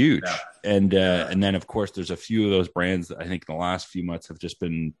 It's huge. Yeah. And then, of course, there's a few of those brands that I think in the last few months have just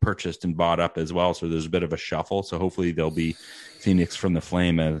been purchased and bought up as well. So there's a bit of a shuffle. So hopefully there'll be Phoenix from the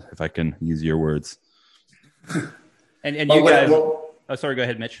flame, if I can use your words. and you guys... sorry, go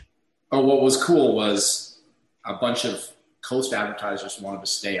ahead, Mitch. What was cool was a bunch of Coast advertisers wanted to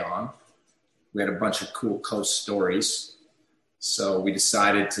stay on. We had a bunch of cool Coast stories. So we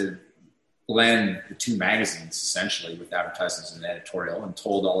decided to blend the 2 magazines essentially with advertising and editorial, and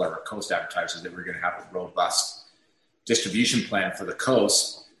told all our Coast advertisers that we're going to have a robust distribution plan for the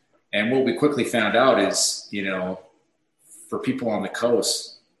Coast. And what we quickly found out is, for people on the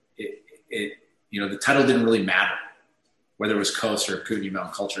Coast, the title didn't really matter. Whether it was Coast or Kootenay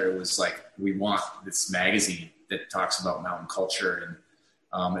Mountain Culture, it was like, we want this magazine that talks about mountain culture,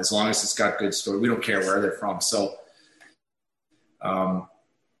 and as long as it's got good story, we don't care where they're from. So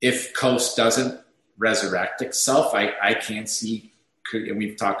if Coast doesn't resurrect itself, I can't see, and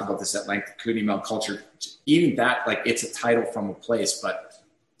we've talked about this at length, Kootenay Mountain Culture, even that, like, it's a title from a place, but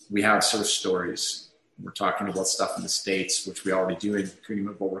we have surf stories. We're talking about stuff in the States, which we already do in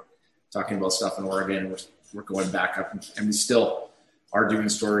Kootenay, but we're talking about stuff in Oregon. We're going back up, and we still are doing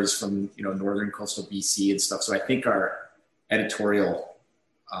stories from, northern coastal BC and stuff. So I think our editorial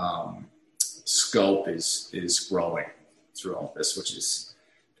scope is growing through all this, which is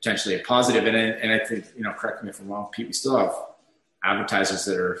potentially a positive. And I think, correct me if I'm wrong, Pete, we still have advertisers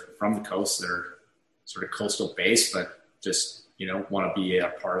that are from the coast that are sort of coastal based, but just, want to be a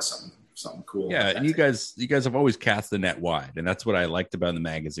part of something cool. Yeah, and you guys have always cast the net wide, and that's what I liked about the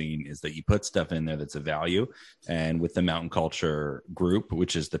magazine, is that you put stuff in there that's of value. And with the Mountain Culture group,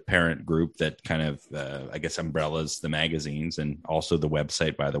 which is the parent group that kind of I guess umbrellas the magazines, and also the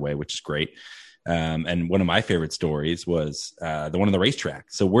website, by the way, which is great. And one of my favorite stories was the one on the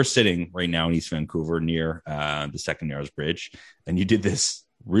racetrack. So we're sitting right now in East Vancouver near the Second Narrows Bridge, and you did this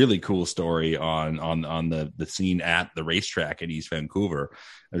really cool story on the scene at the racetrack in East Vancouver.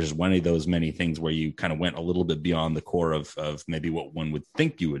 There's just one of those many things where you kind of went a little bit beyond the core of maybe what one would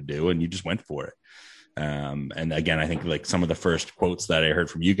think you would do, and you just went for it. And again, I think like some of the first quotes that I heard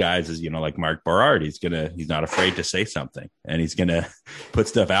from you guys is, like Mark Berard, he's not afraid to say something, and he's going to put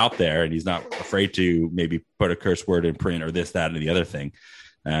stuff out there, and he's not afraid to maybe put a curse word in print or this, that, and the other thing.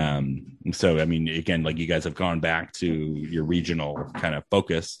 So, I mean, again, like you guys have gone back to your regional kind of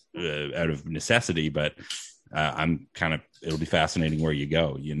focus out of necessity, but it'll be fascinating where you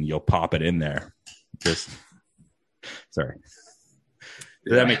go, and you'll pop it in there. Sorry.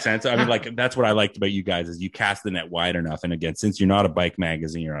 Does that make sense? I mean, like, that's what I liked about you guys is you cast the net wide enough. And again, since you're not a bike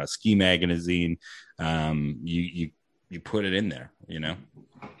magazine, you're not a ski magazine, you put it in there, you know?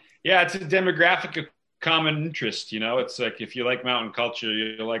 Yeah, it's a demographic of common interest. You know, it's like if you like mountain culture,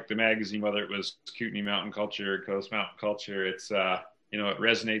 you like the magazine, whether it was Kootenay Mountain Culture or Coast Mountain Culture. It's, you know, it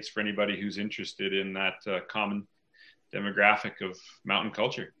resonates for anybody who's interested in that common demographic of mountain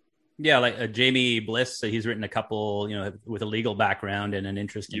culture. Yeah, like Jamie Bliss, he's written a couple, you know, with a legal background and an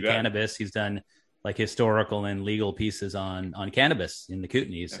interest in cannabis. He's done like historical and legal pieces on cannabis in the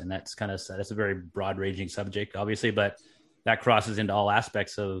Kootenays, and that's a very broad ranging subject, obviously, but that crosses into all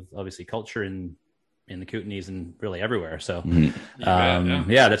aspects of obviously culture in the Kootenays and really everywhere. So,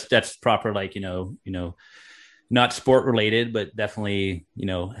 that's proper, like, you know, not sport related, but definitely, you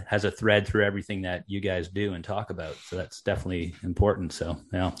know, has a thread through everything that you guys do and talk about. So that's definitely important. So,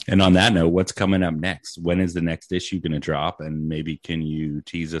 yeah. And on that note, what's coming up next? When is the next issue going to drop? And maybe can you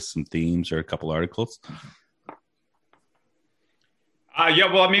tease us some themes or a couple articles?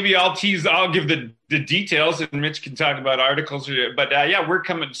 Well, maybe I'll give the details and Mitch can talk about articles. But we're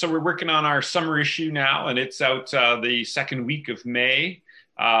coming. So we're working on our summer issue now, and it's out the second week of May.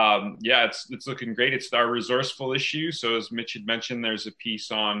 It's looking great. It's our resourceful issue. So as Mitch had mentioned, there's a piece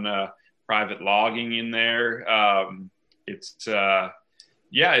on private logging in there. It's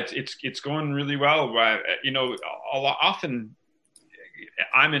going really well. You know, often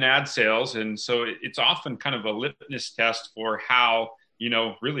I'm in ad sales, and so it's often kind of a litmus test for how, you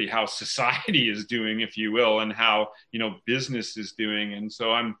know, really how society is doing, if you will, and how, you know, business is doing. And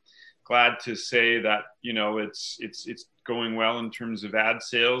so I'm glad to say that, you know, it's going well in terms of ad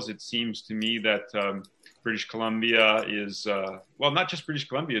sales. It seems to me that British Columbia is, not just British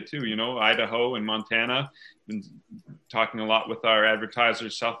Columbia too, you know, Idaho and Montana. Been talking a lot with our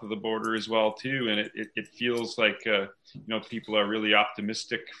advertisers south of the border as well too. And it feels like, you know, people are really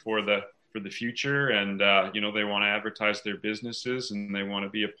optimistic for the future, and, you know, they want to advertise their businesses and they want to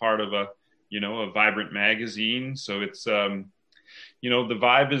be a part of a vibrant magazine. So it's, you know, the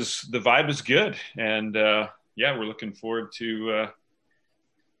vibe is good. And, we're looking forward to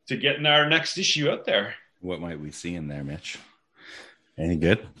getting our next issue out there. What might we see in there, Mitch? Any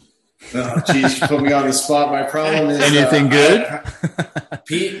good? Oh, geez, you put me on the spot. My problem is anything good.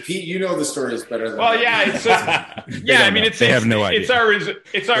 Pete, you know the stories better than well. Yeah, it's I mean, they have no idea.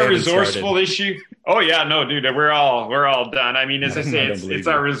 It's our resourceful issue. Oh yeah, no, dude, we're all done. I mean, as I say, it's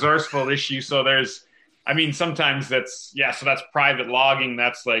our resourceful issue. So there's, I mean, sometimes so that's private logging.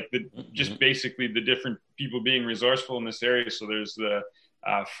 That's like just basically the different people being resourceful in this area. So there's the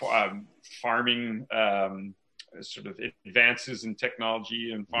farming, sort of advances in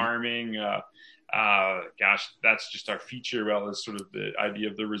technology and farming. That's just our feature. Well, is sort of the idea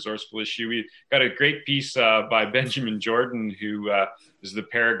of the resourceful issue. We got a great piece by Benjamin Jordan, who is the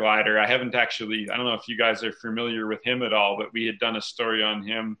paraglider. I don't know if you guys are familiar with him at all, but we had done a story on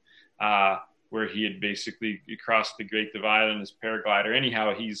him where he had basically crossed the Great Divide on his paraglider.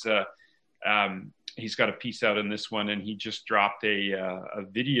 Anyhow, he's got a piece out in this one, and he just dropped a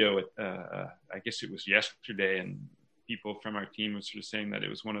video. I guess it was yesterday, and people from our team was sort of saying that it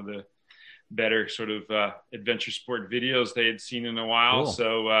was one of the better sort of adventure sport videos they had seen in a while. Cool.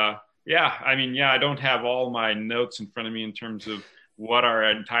 So I don't have all my notes in front of me in terms of what our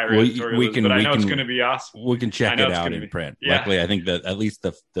entire editorial is, but I know it's going to be awesome. We can check it out in print. Yeah. Luckily, I think that at least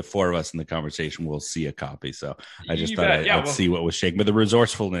the four of us in the conversation will see a copy. So I just thought I'd see what was shaking. But the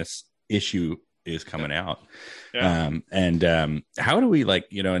resourcefulness issue is coming out. How do we, like,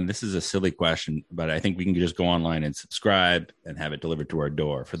 you know, and this is a silly question, but I think we can just go online and subscribe and have it delivered to our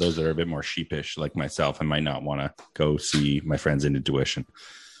door. For those that are a bit more sheepish like myself, I might not want to go see my friends in intuition.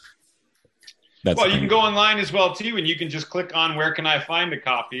 You can go online as well too, and you can just click on where can I find a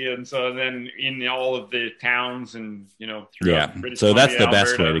copy, and so then in all of the towns and, you know, British so that's the Columbia,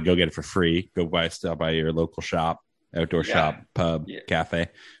 best Alberta. way to go get it for free. Stop by your local shop, outdoor shop, pub, cafe.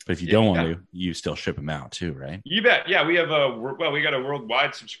 But if you don't want to, you still ship them out too, right? You bet. Yeah, we have we got a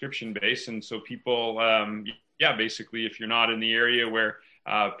worldwide subscription base, and so people, basically, if you're not in the area where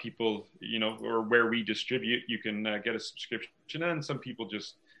people, you know, or where we distribute, you can get a subscription, and some people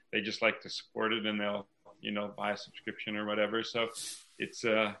they just like to support it, and they'll, you know, buy a subscription or whatever. So it's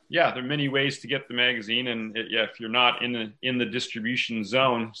there are many ways to get the magazine, and if you're not in the distribution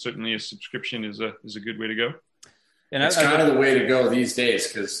zone, certainly a subscription is a good way to go. And it's kind of the way to go these days,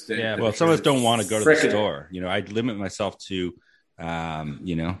 because some of us don't want to go to the store. You know, I limit myself to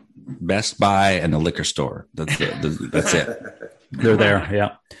Best Buy and the liquor store. That's it. They're there.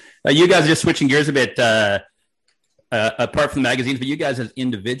 Yeah. You guys are just switching gears a bit. Apart from the magazines, but you guys as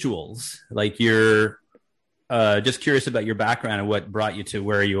individuals, like you're just curious about your background and what brought you to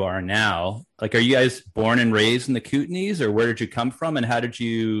where you are now. Like, are you guys born and raised in the Kootenays, or where did you come from? And how did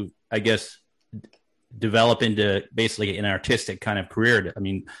you, I guess, develop into basically an artistic kind of career? I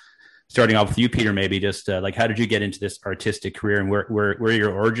mean, starting off with you, Peter, maybe just like, how did you get into this artistic career, and where are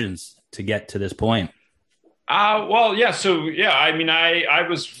your origins to get to this point? Well, yeah. So, yeah, I mean, I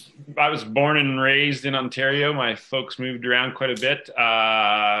was born and raised in Ontario. My folks moved around quite a bit.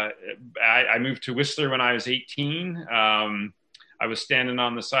 I moved to Whistler when I was 18. I was standing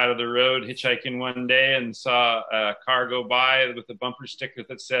on the side of the road hitchhiking one day and saw a car go by with a bumper sticker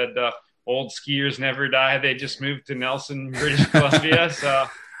that said, "Old skiers never die. They just moved to Nelson, British Columbia." So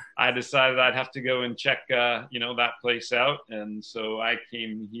I decided I'd have to go and check, that place out. And so I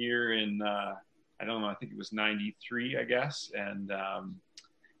came here in, I don't know, I think it was 93, I guess. And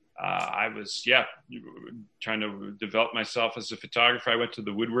I was, trying to develop myself as a photographer. I went to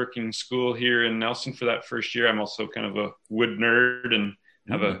the woodworking school here in Nelson for that first year. I'm also kind of a wood nerd and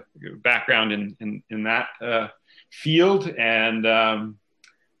have a background in that field.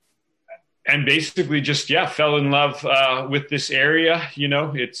 And basically just, fell in love with this area.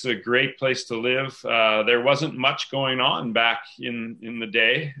 It's a great place to live. There wasn't much going on back in the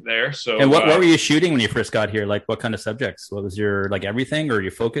day there. So, and what were you shooting when you first got here? Like, what kind of subjects? What was your, like, everything, or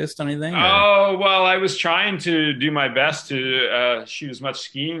you focused on anything? Oh, well, I was trying to do my best to shoot as much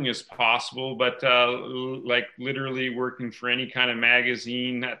skiing as possible, but like literally working for any kind of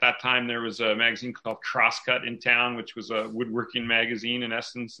magazine. At that time, there was a magazine called Crosscut in town, which was a woodworking magazine in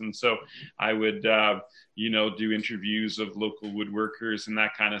essence. And so I would, do interviews of local woodworkers and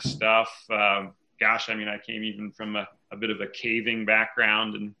that kind of stuff. I came even from a bit of a caving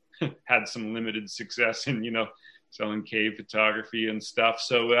background and had some limited success in, selling cave photography and stuff.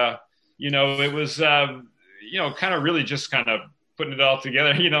 So, it was, kind of really just kind of putting it all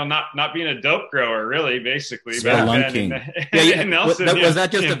together, not being a dope grower, really, basically. Nelson, was that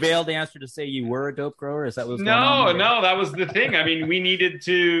just a veiled answer to say you were a dope grower? Is that what was going on? No, that was the thing. I mean, we needed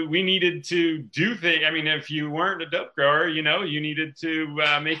to do things. I mean, if you weren't a dope grower, you needed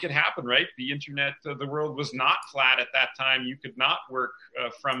to make it happen, right? The internet, the world was not flat at that time. You could not work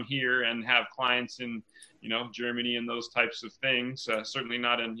from here and have clients in, Germany and those types of things. Certainly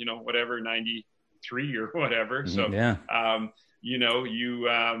not in, 93 or whatever. So,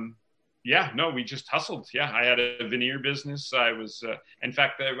 we just hustled. Yeah. I had a veneer business. I was, in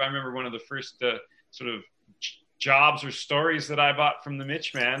fact, I remember one of the first sort of jobs or stories that I bought from the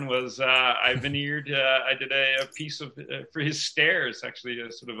Mitch man was I veneered, I did a piece of, for his stairs, actually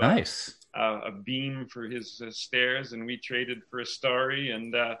a sort of nice. A beam for his stairs, and we traded for a story.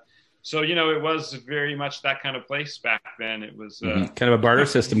 And so, it was very much that kind of place back then. It was kind of a barter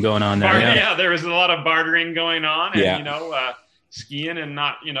system going on there. There was a lot of bartering going on, and skiing and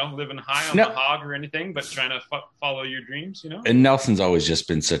not living high on the hog or anything, but trying to follow your dreams. And Nelson's always just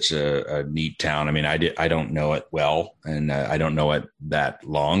been such a neat town. I mean, I don't know it well, and I don't know it that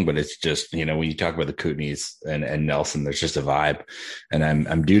long, but it's just when you talk about the Kootenays and Nelson, there's just a vibe. And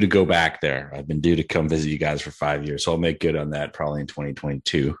I'm due to go back there. I've been due to come visit you guys for 5 years, so I'll make good on that probably in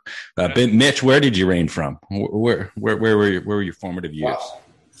 2022. But Mitch, where did you range from? Where were your formative years? Wow.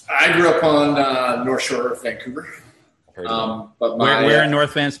 I grew up on North Shore of Vancouver. But where in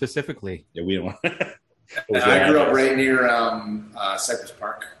North Van specifically? Yeah, we don't. I grew up right near Cypress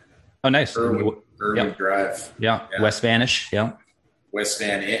Park. Oh, nice. Irwin Drive. Yeah. West Vanish. Yeah. West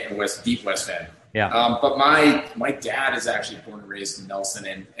Van, deep West Van. Yeah. But my dad is actually born and raised in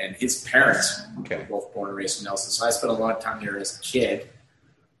Nelson, and his parents were both born and raised in Nelson. So I spent a lot of time there as a kid,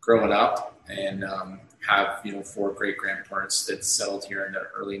 growing up, and have 4 great grandparents that settled here in the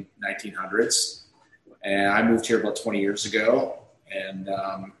early 1900s. And I moved here about 20 years ago. And,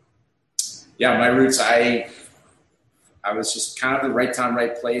 my roots, I was just kind of the right time,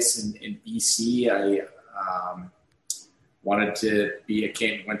 right place in BC. I wanted to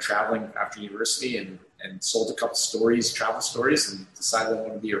went traveling after university and sold a couple travel stories, and decided I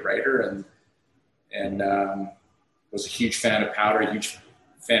wanted to be a writer, and was a huge fan of powder, a huge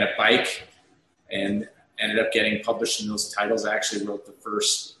fan of bike, and ended up getting published in those titles. I actually wrote the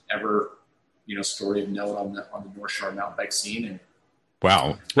first ever story of note on the North Shore mountain bike scene. And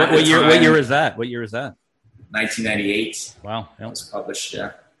wow, what year was that? 1998. Wow, it was published.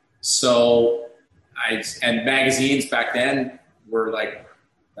 Yeah. So and magazines back then were like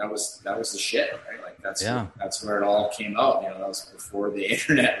that was the shit, right? Like that's where it all came out. That was before the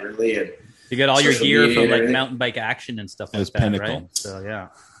internet, really. And you got all your gear from like mountain bike action and stuff like that, Pinnacle. Right? So yeah.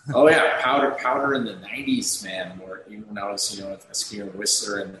 Oh yeah, powder in the 90s, man. Or even when I was, a skier in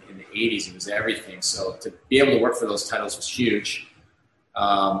Whistler in the 80s, it was everything. So to be able to work for those titles was huge.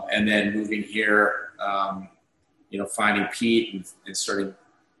 And then moving here, finding Pete and starting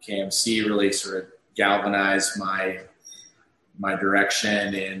KMC really sort of galvanized my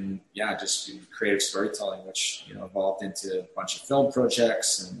direction in just creative storytelling, which evolved into a bunch of film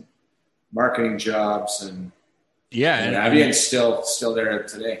projects and marketing jobs and Avian's still there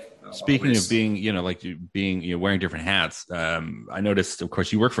today. Speaking of being wearing different hats, I noticed, of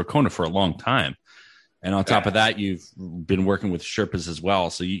course, you worked for Kona for a long time, and on top of that, you've been working with Sherpas as well.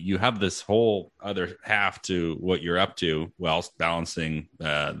 So you have this whole other half to what you're up to while balancing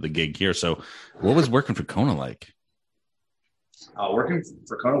the gig here. So, what was working for Kona like? Working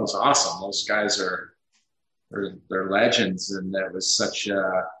for Kona was awesome. Those guys they're legends, and that was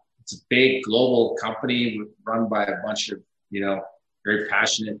it's a big global company run by a bunch of very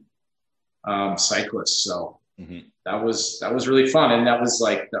passionate cyclists. So that was really fun, and that was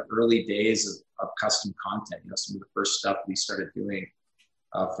like the early days of custom content. Some of the first stuff we started doing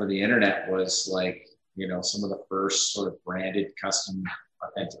for the internet was like some of the first sort of branded custom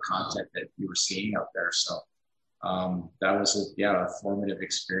authentic content that you were seeing out there. So that was a formative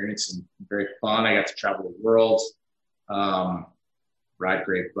experience and very fun. I got to travel the world, ride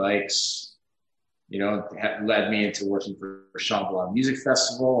great bikes. Led me into working for Shambhala Music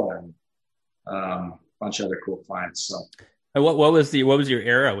Festival and a bunch of other cool clients. So, what was your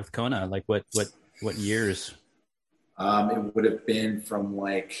era with Kona? Like what years? It would have been from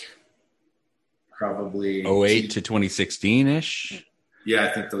like probably 08 to 2016 ish. Yeah, I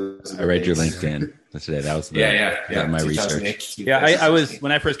think those. I read your LinkedIn today. That was my research. Yeah, I was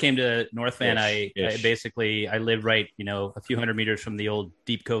when I first came to North Van. I lived right, a few hundred meters from the old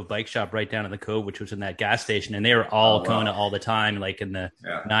Deep Cove bike shop, right down in the Cove, which was in that gas station, and they were all Kona all the time, like in the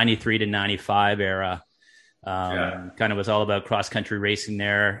 93 to 95 era. Kind of was all about cross country racing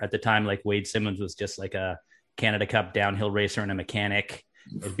there at the time. Like Wade Simmons was just like a Canada Cup downhill racer and a mechanic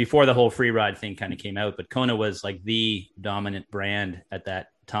before the whole free ride thing kind of came out. But Kona was like the dominant brand at that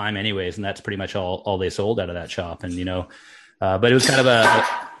time anyways. And that's pretty much all they sold out of that shop. And, but it was kind of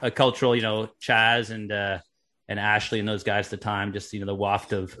a cultural, Chaz and Ashley and those guys at the time, just, the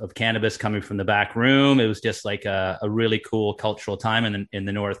waft of cannabis coming from the back room. It was just like a really cool cultural time in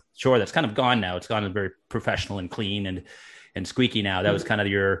the North Shore. That's kind of gone now. It's gone very professional and clean and squeaky now. That was kind of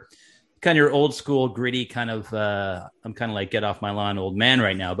your old school gritty kind of, I'm kind of like get off my lawn old man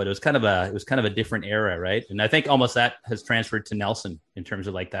right now, but it was kind of a different era. Right. And I think almost that has transferred to Nelson in terms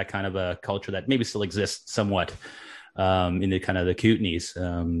of like that kind of a culture that maybe still exists somewhat in the kind of the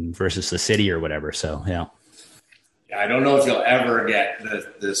Kootenays versus the city or whatever. So, yeah. I don't know if you'll ever get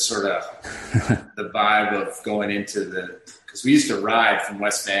the sort of the vibe of going into because we used to ride from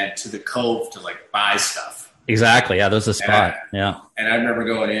West Van to the Cove to like buy stuff. Exactly. Yeah, there's a spot. And I remember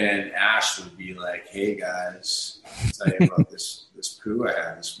going in and Ash would be like, "Hey guys, I'll tell you about this poo I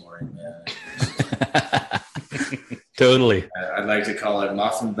had this morning, man." Totally. I'd like to call it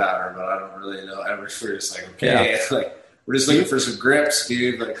muffin batter, but I don't really know. We're just like, okay, we're just looking for some grips,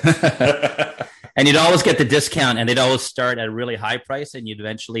 dude. Like. And you'd always get the discount, and they'd always start at a really high price, and you'd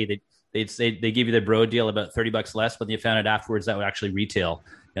eventually they'd say they give you the bro deal about $30 less, but you found out afterwards that would actually retail.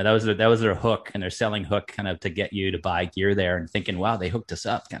 That was their hook, and their selling hook kind of to get you to buy gear there, and thinking, wow, they hooked us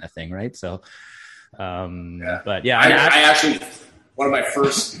up, kind of thing, right? So, but yeah, I actually one of my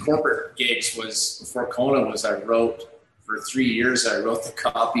first corporate gigs was before Kona was I wrote for 3 years. I wrote the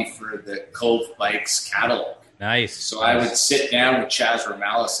copy for the Cove Bikes catalog. Nice. So I would sit down with Chaz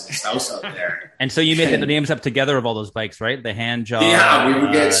Romalis in his house out there. And so you made the names up together of all those bikes, right? The hand job. Yeah, we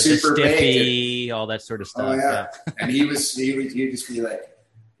would get super the Stiffy, all that sort of stuff. Oh, yeah. And he'd just be like,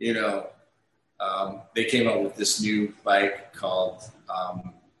 they came out with this new bike called,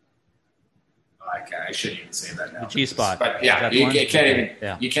 I shouldn't even say that now. The G-Spot. But yeah, you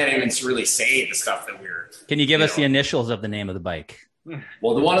can't even really say the stuff that we're. Can you give us the initials of the name of the bike?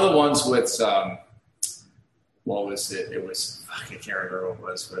 Well, one of the ones with, what was it? It was, I can't remember what it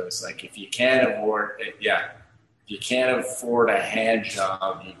was, but it was like, if you can't afford a hand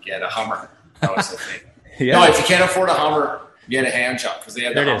job, you get a Hummer. That was the thing. No, if you can't afford a Hummer, you get a hand job, because they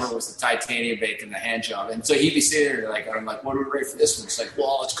had the Hummer was the titanium bake and the hand job. And so he'd be sitting there like, I'm like, what do we rate for this one? It's like,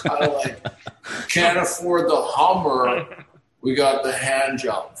 well, it's kind of like, you can't afford the Hummer, we got the hand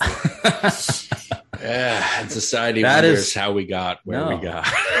job. Yeah, and society wonders how we got where we got.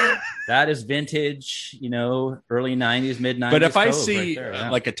 That is vintage, early 90s, mid 90s. But if I see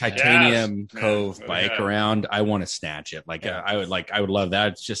like a titanium Cove bike around, I want to snatch it. Like I would love that.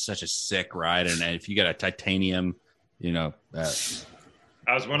 It's just such a sick ride. And if you get a titanium, that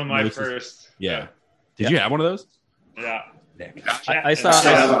was one of my first. Yeah. Did you have one of those? Yeah. I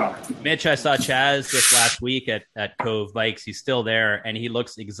saw Mitch. I saw Chaz just last week at Cove Bikes. He's still there, and he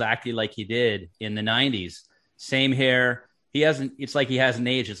looks exactly like he did in the 90s. same hair. It's like he hasn't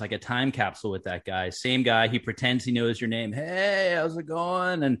aged. It's like a time capsule with that guy. Same guy. He pretends he knows your name. Hey, how's it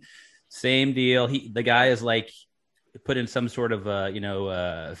going? And same deal. The guy is like put in some sort of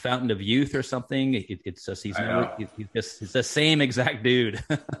fountain of youth or something. It's just he's the same exact dude.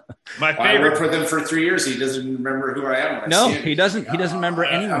 My favorite. I worked with him for 3 years. He doesn't remember who I am. No, he doesn't. He doesn't remember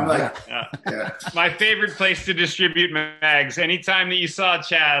anyone. My favorite place to distribute mags. Anytime that you saw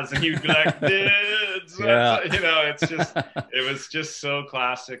Chaz, and he would be like, it was just so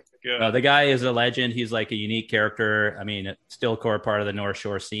classic. The guy is a legend. He's like a unique character. I mean, still core part of the North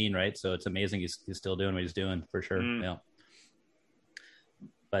Shore scene, right? So it's amazing he's still doing what he's doing for sure. Yeah.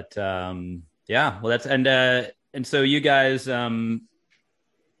 But well, that's and so you guys,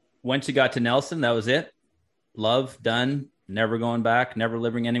 once you got to Nelson, that was it. Love done. Never going back. Never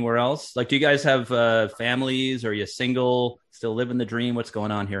living anywhere else. Like, do you guys have families? Or are you single? Still living the dream? What's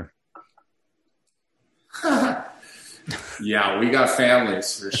going on here? Yeah, we got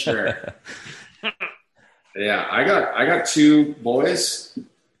families for sure. Yeah, I got 2 boys.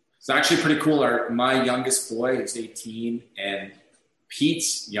 It's actually pretty cool. My youngest boy is 18, and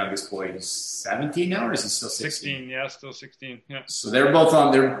Pete's youngest boy is 17 now, or is he still 16? 16, yeah, still 16. Yeah. So they're both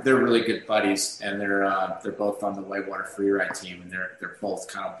on. They're really good buddies, and they're both on the whitewater freeride team, and they're both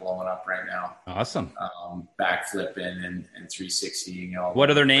kind of blowing up right now. Awesome. Backflipping and 360. What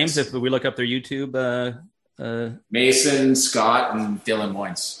are their names? If we look up their YouTube. Mason, Scott, and Dylan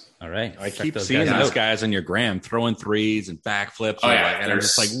Moynes. All right. I keep seeing those guys on your gram throwing threes and backflips. And I'm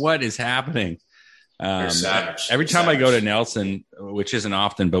just like, what is happening? Every time I go to Nelson, which isn't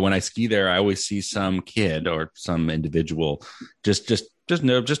often, but when I ski there, I always see some kid or some individual just I'm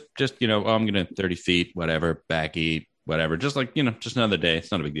going to 30 feet, whatever, back eat, whatever. Just like, just another day.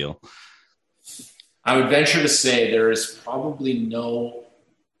 It's not a big deal. I would venture to say there's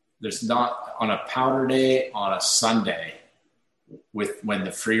not on a powder day on a Sunday when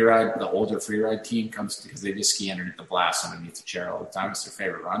the older freeride team comes, because they just ski underneath the blast underneath the chair all the time. It's their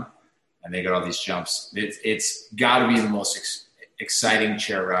favorite run. And they got all these jumps. It's got to be the most exciting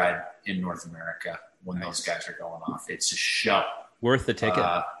chair ride in North America when those guys are going off. It's a show. Worth the ticket.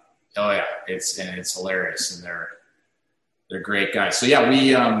 It's hilarious, and they're great guys. So yeah,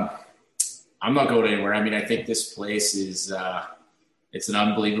 I'm not going anywhere. I mean, I think this place is it's an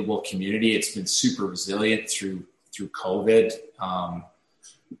unbelievable community. It's been super resilient through COVID.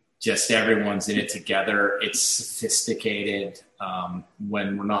 Just everyone's in it together. It's sophisticated.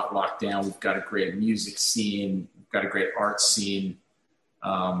 When we're not locked down, we've got a great music scene. We've got a great art scene.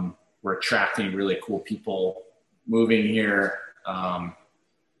 We're attracting really cool people moving here.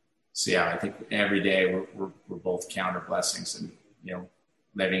 So yeah, I think every day we're both counter blessings, and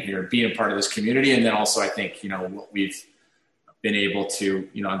living here, being a part of this community, and then also I think what we've been able to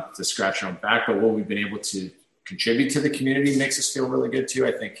to scratch our own back, but what we've been able to contribute to the community makes us feel really good too.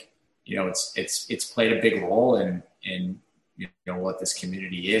 I think it's played a big role in what this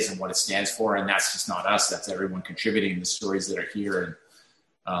community is and what it stands for, and that's just not us. That's everyone contributing, the stories that are here. And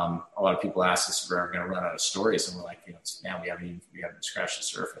a lot of people ask us if we're ever going to run out of stories, and we're like, man, we haven't scratched the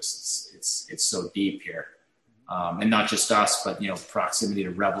surface. It's so deep here, and not just us, but proximity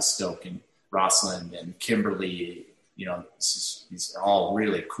to Revelstoke and Rossland and Kimberley. These are all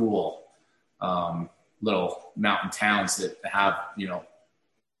really cool little mountain towns that have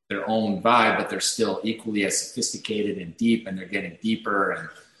their own vibe, but they're still equally as sophisticated and deep, and they're getting deeper, and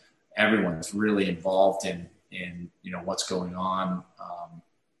everyone's really involved in what's going on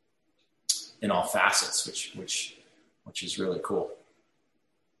in all facets, which is really cool.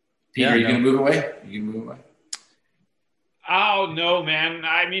 Peter, are you going to move away? Oh no, man.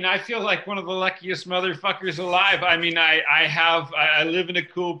 I mean, I feel like one of the luckiest motherfuckers alive. I mean, I live in a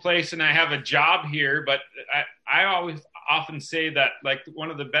cool place and I have a job here, but I always often say that like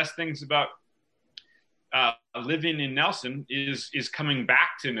one of the best things about living in Nelson is coming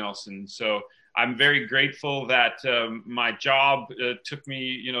back to Nelson. So I'm very grateful that my job took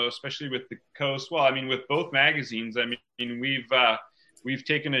me, especially with the Coast. Well, I mean, with both magazines, I mean, we've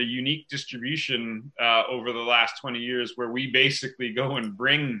taken a unique distribution over the last 20 years where we basically go and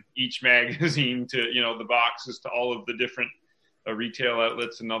bring each magazine to, the boxes to all of the different retail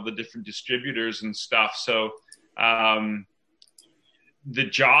outlets and all the different distributors and stuff. So the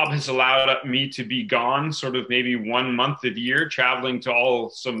job has allowed me to be gone sort of maybe 1 month a year, traveling to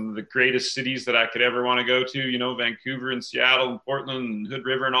some of the greatest cities that I could ever want to go to, Vancouver and Seattle and Portland and Hood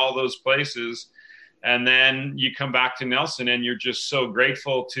River and all those places. And then you come back to Nelson and you're just so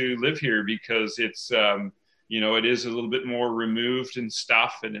grateful to live here because it's, it is a little bit more removed and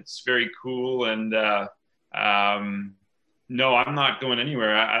stuff, and it's very cool. And No, I'm not going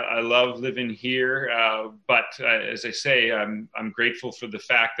anywhere. I love living here, but as I say, I'm grateful for the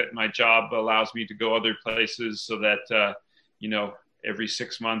fact that my job allows me to go other places, so that every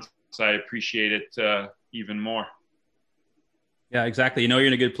 6 months I appreciate it even more. Yeah, exactly. You're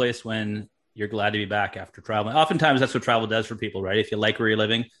in a good place when you're glad to be back after traveling. Oftentimes, that's what travel does for people, right? If you like where you're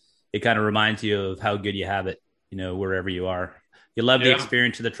living, it kind of reminds you of how good you have it, wherever you are. You love the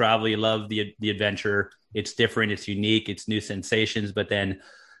experience of the travel. You love the adventure. It's different. It's unique. It's new sensations. But then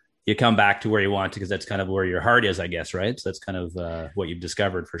you come back to where you want to, because that's kind of where your heart is, I guess, right? So that's kind of what you've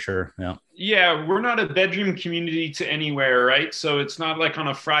discovered for sure. Yeah. Yeah, we're not a bedroom community to anywhere, right? So it's not like on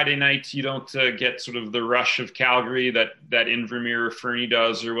a Friday night you don't get sort of the rush of Calgary that Invermere or Fernie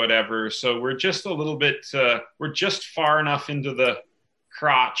does or whatever. So we're just a little bit, we're just far enough into the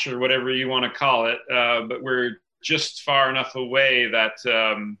crotch or whatever you want to call it, but we're just far enough away that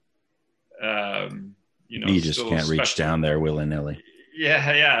you just can't reach down there willy-nilly.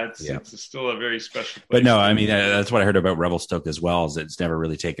 It's still a very special place. But no, I mean, that's what I heard about Revelstoke as well, is it's never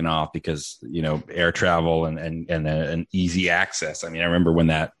really taken off because air travel and easy access. I mean, I remember when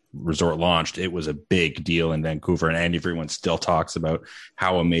that resort launched, it was a big deal in Vancouver, and everyone still talks about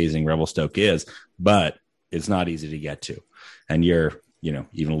how amazing Revelstoke is, but it's not easy to get to, and you're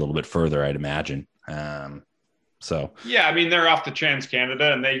even a little bit further, I'd imagine. So yeah, I mean, they're off the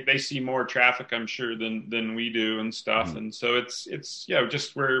Trans-Canada, and they see more traffic, I'm sure, than we do and stuff. Mm-hmm. And so it's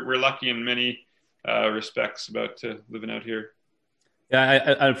just we're lucky in many respects about living out here.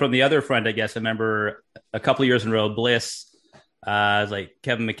 Yeah, I from the other front, I guess I remember a couple of years in a row, Bliss, like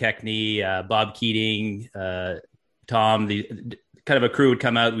Kevin McKechnie, Bob Keating, Tom, the kind of a crew would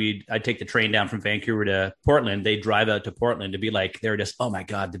come out. I'd take the train down from Vancouver to Portland. They'd drive out to Portland to be like, they're just, oh my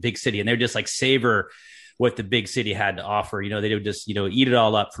God, the big city. And they would just like savor what the big city had to offer. They would just, eat it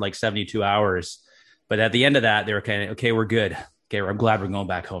all up for like 72 hours. But at the end of that, they were kind of, okay, we're good. Okay, I'm glad we're going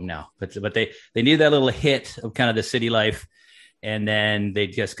back home now. But they needed that little hit of kind of the city life. And then they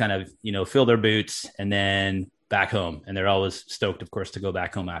just kind of, fill their boots and then back home. And they're always stoked, of course, to go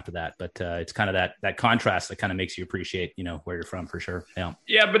back home after that. But it's kind of that contrast that kind of makes you appreciate, where you're from for sure. Yeah.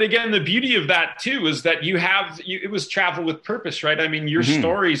 Yeah. But again, the beauty of that too, is that it was travel with purpose, right? I mean, your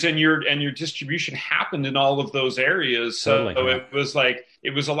stories and your distribution happened in all of those areas. So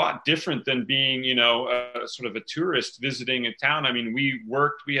it was a lot different than being, sort of a tourist visiting a town. I mean, we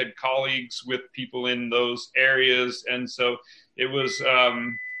had colleagues with people in those areas. And so it was,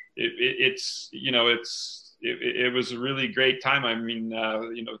 it was a really great time. I mean,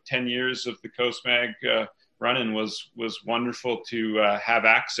 10 years of the Coast Mag run-in was wonderful to have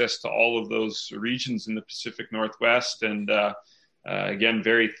access to all of those regions in the Pacific Northwest. And again,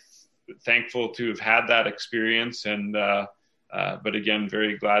 very thankful to have had that experience. And but again,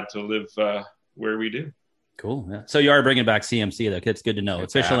 very glad to live where we do. Cool. Yeah. So you are bringing back CMC, though. It's good to know.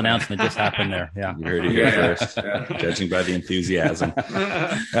 Official announcement just happened there. Yeah, you heard it here first. Judging by the enthusiasm.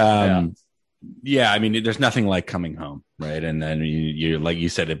 Yeah, I mean, there's nothing like coming home, right? And then you like you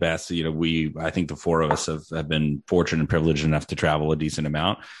said it best. I think the four of us have been fortunate and privileged enough to travel a decent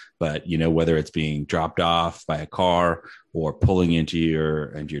amount. But whether it's being dropped off by a car or pulling into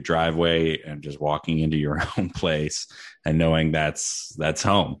your driveway and just walking into your own place and knowing that's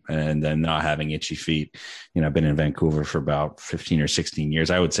home, and then not having itchy feet. I've been in Vancouver for about 15 or 16 years.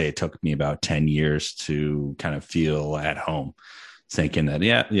 I would say it took me about 10 years to kind of feel at home, thinking that,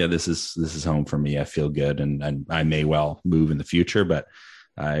 this is home for me. I feel good. And I may well move in the future, but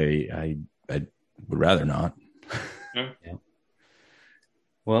I would rather not. Yeah.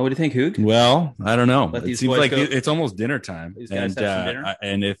 Well, what do you think, Hoog? Well, I don't know. It seems like it's almost dinner time. And dinner?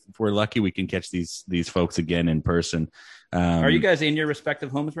 And if we're lucky, we can catch these folks again in person. Are you guys in your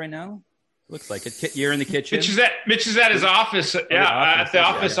respective homes right now? Looks like it. You're in the kitchen. Mitch is at his office. At the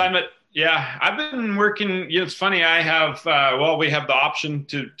office. I'm at. Yeah, I've been working. It's funny. I have. We have the option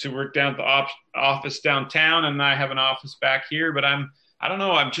to work down at the office downtown, and I have an office back here. But I don't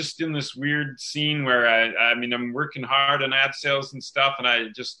know. I'm just in this weird scene where I'm working hard on ad sales and stuff, and I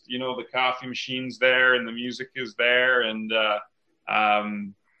just the coffee machine's there and the music is there, and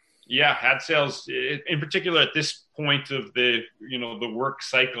ad sales in particular at this point of the the work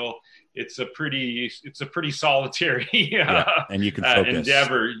cycle. It's a pretty solitary and you can focus.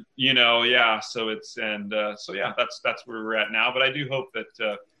 Endeavor, So it's that's where we're at now. But I do hope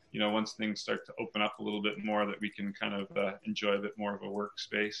that once things start to open up a little bit more, that we can kind of enjoy a bit more of a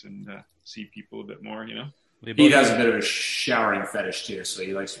workspace and see people a bit more. He has a bit of a showering fetish too, so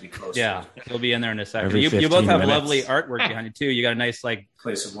he likes to be close. Yeah, he'll be in there in a second. You both have lovely artwork behind you too. You got a nice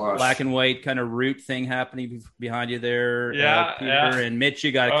place of wash, black and white kind of root thing happening behind you there. Yeah, Peter and Mitch,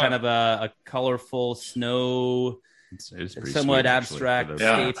 you got kind of a colorful snow It's somewhat sweet, abstract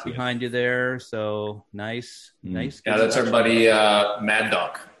scape behind you there. So nice. Yeah, that's our buddy Mad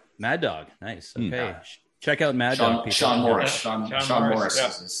Dog. Mad Dog, nice. Okay, check out Mad Dog. People. Sean Morris. Sean Morris yeah.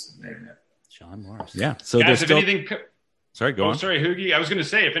 is his name. Sean Morris. Yeah. So guys, there's if still... anything. Sorry, go on. Sorry, Hoogie. I was going to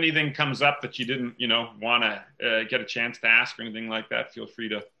say, if anything comes up that you didn't, want to get a chance to ask or anything like that, feel free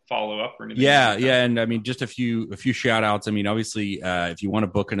to follow up or anything. Yeah, like yeah, that. and I mean, just a few shout outs. I mean, obviously, if you want to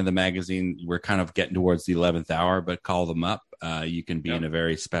book into the magazine, we're kind of getting towards the 11th hour, but call them up. You can be in a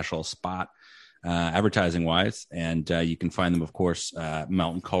very special spot, advertising wise, and you can find them, of course,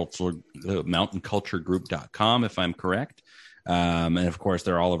 mountainculturegroup.com, if I'm correct. And of course,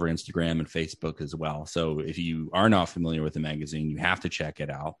 they're all over Instagram and Facebook as well. So if you are not familiar with the magazine, you have to check it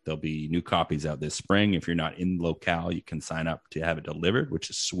out. There'll be new copies out this spring. If you're not in locale, you can sign up to have it delivered,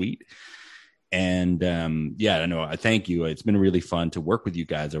 which is sweet. And I know. I thank you. It's been really fun to work with you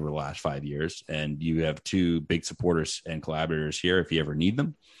guys over the last 5 years. And you have two big supporters and collaborators here if you ever need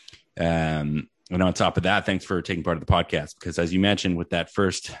them. And on top of that, thanks for taking part of the podcast, because as you mentioned, with that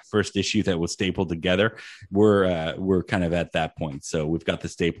first issue that was stapled together, we're kind of at that point. So we've got the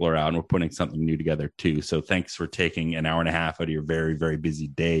stapler out and we're putting something new together too. So thanks for taking an hour and a half out of your very, very busy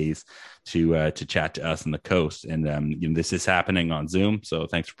days to chat to us on the coast. And this is happening on Zoom, so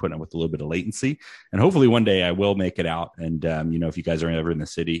thanks for putting up with a little bit of latency. And hopefully one day I will make it out. And if you guys are ever in the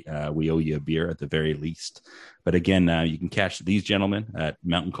city, we owe you a beer at the very least. But again, you can catch these gentlemen at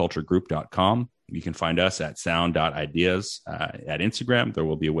mountainculturegroup.com. You can find us at sound.ideas at Instagram. There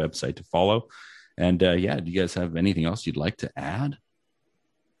will be a website to follow. And do you guys have anything else you'd like to add?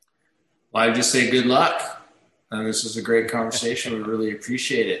 Well, I just say good luck. This was a great conversation. We really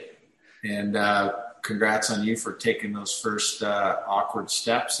appreciate it. And congrats on you for taking those first awkward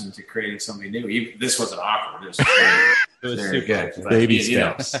steps into creating something new. This wasn't awkward. It was very good. Baby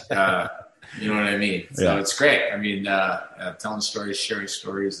steps. You know what I mean? So it's great. I mean, telling stories, sharing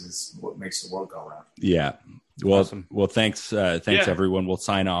stories is what makes the world go round. Yeah. Well, awesome. Well, thanks everyone. We'll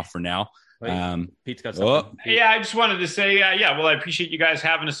sign off for now. Pete's got something. Yeah, I just wanted to say, I appreciate you guys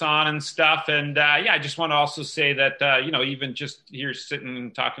having us on and stuff. And I just want to also say that, even just here sitting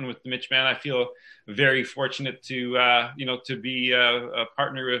and talking with the Mitch man, I feel very fortunate to be a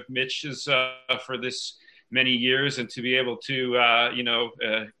partner of Mitch's for this many years, and to be able to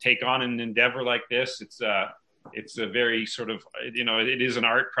take on an endeavor like this. It's a very sort of it is an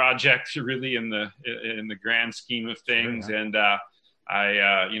art project really in the grand scheme of things. Sure, yeah. And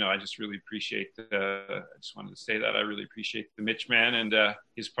I just really appreciate I just wanted to say that I really appreciate the Mitch man and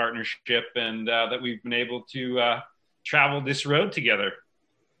his partnership, and that we've been able to travel this road together.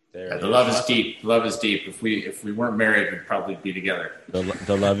 The love is deep. Love is deep. If we weren't married, we'd probably be together.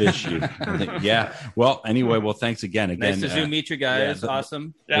 The love issue. Yeah. Well, anyway, thanks again. Nice to Zoom meet you guys.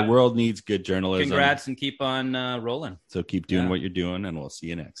 Awesome. The world needs good journalism. Congrats, and keep on rolling. So keep doing what you're doing, and we'll see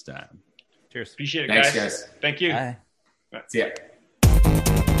you next time. Cheers. Appreciate it, Thanks, guys. Thank you. Bye. See ya.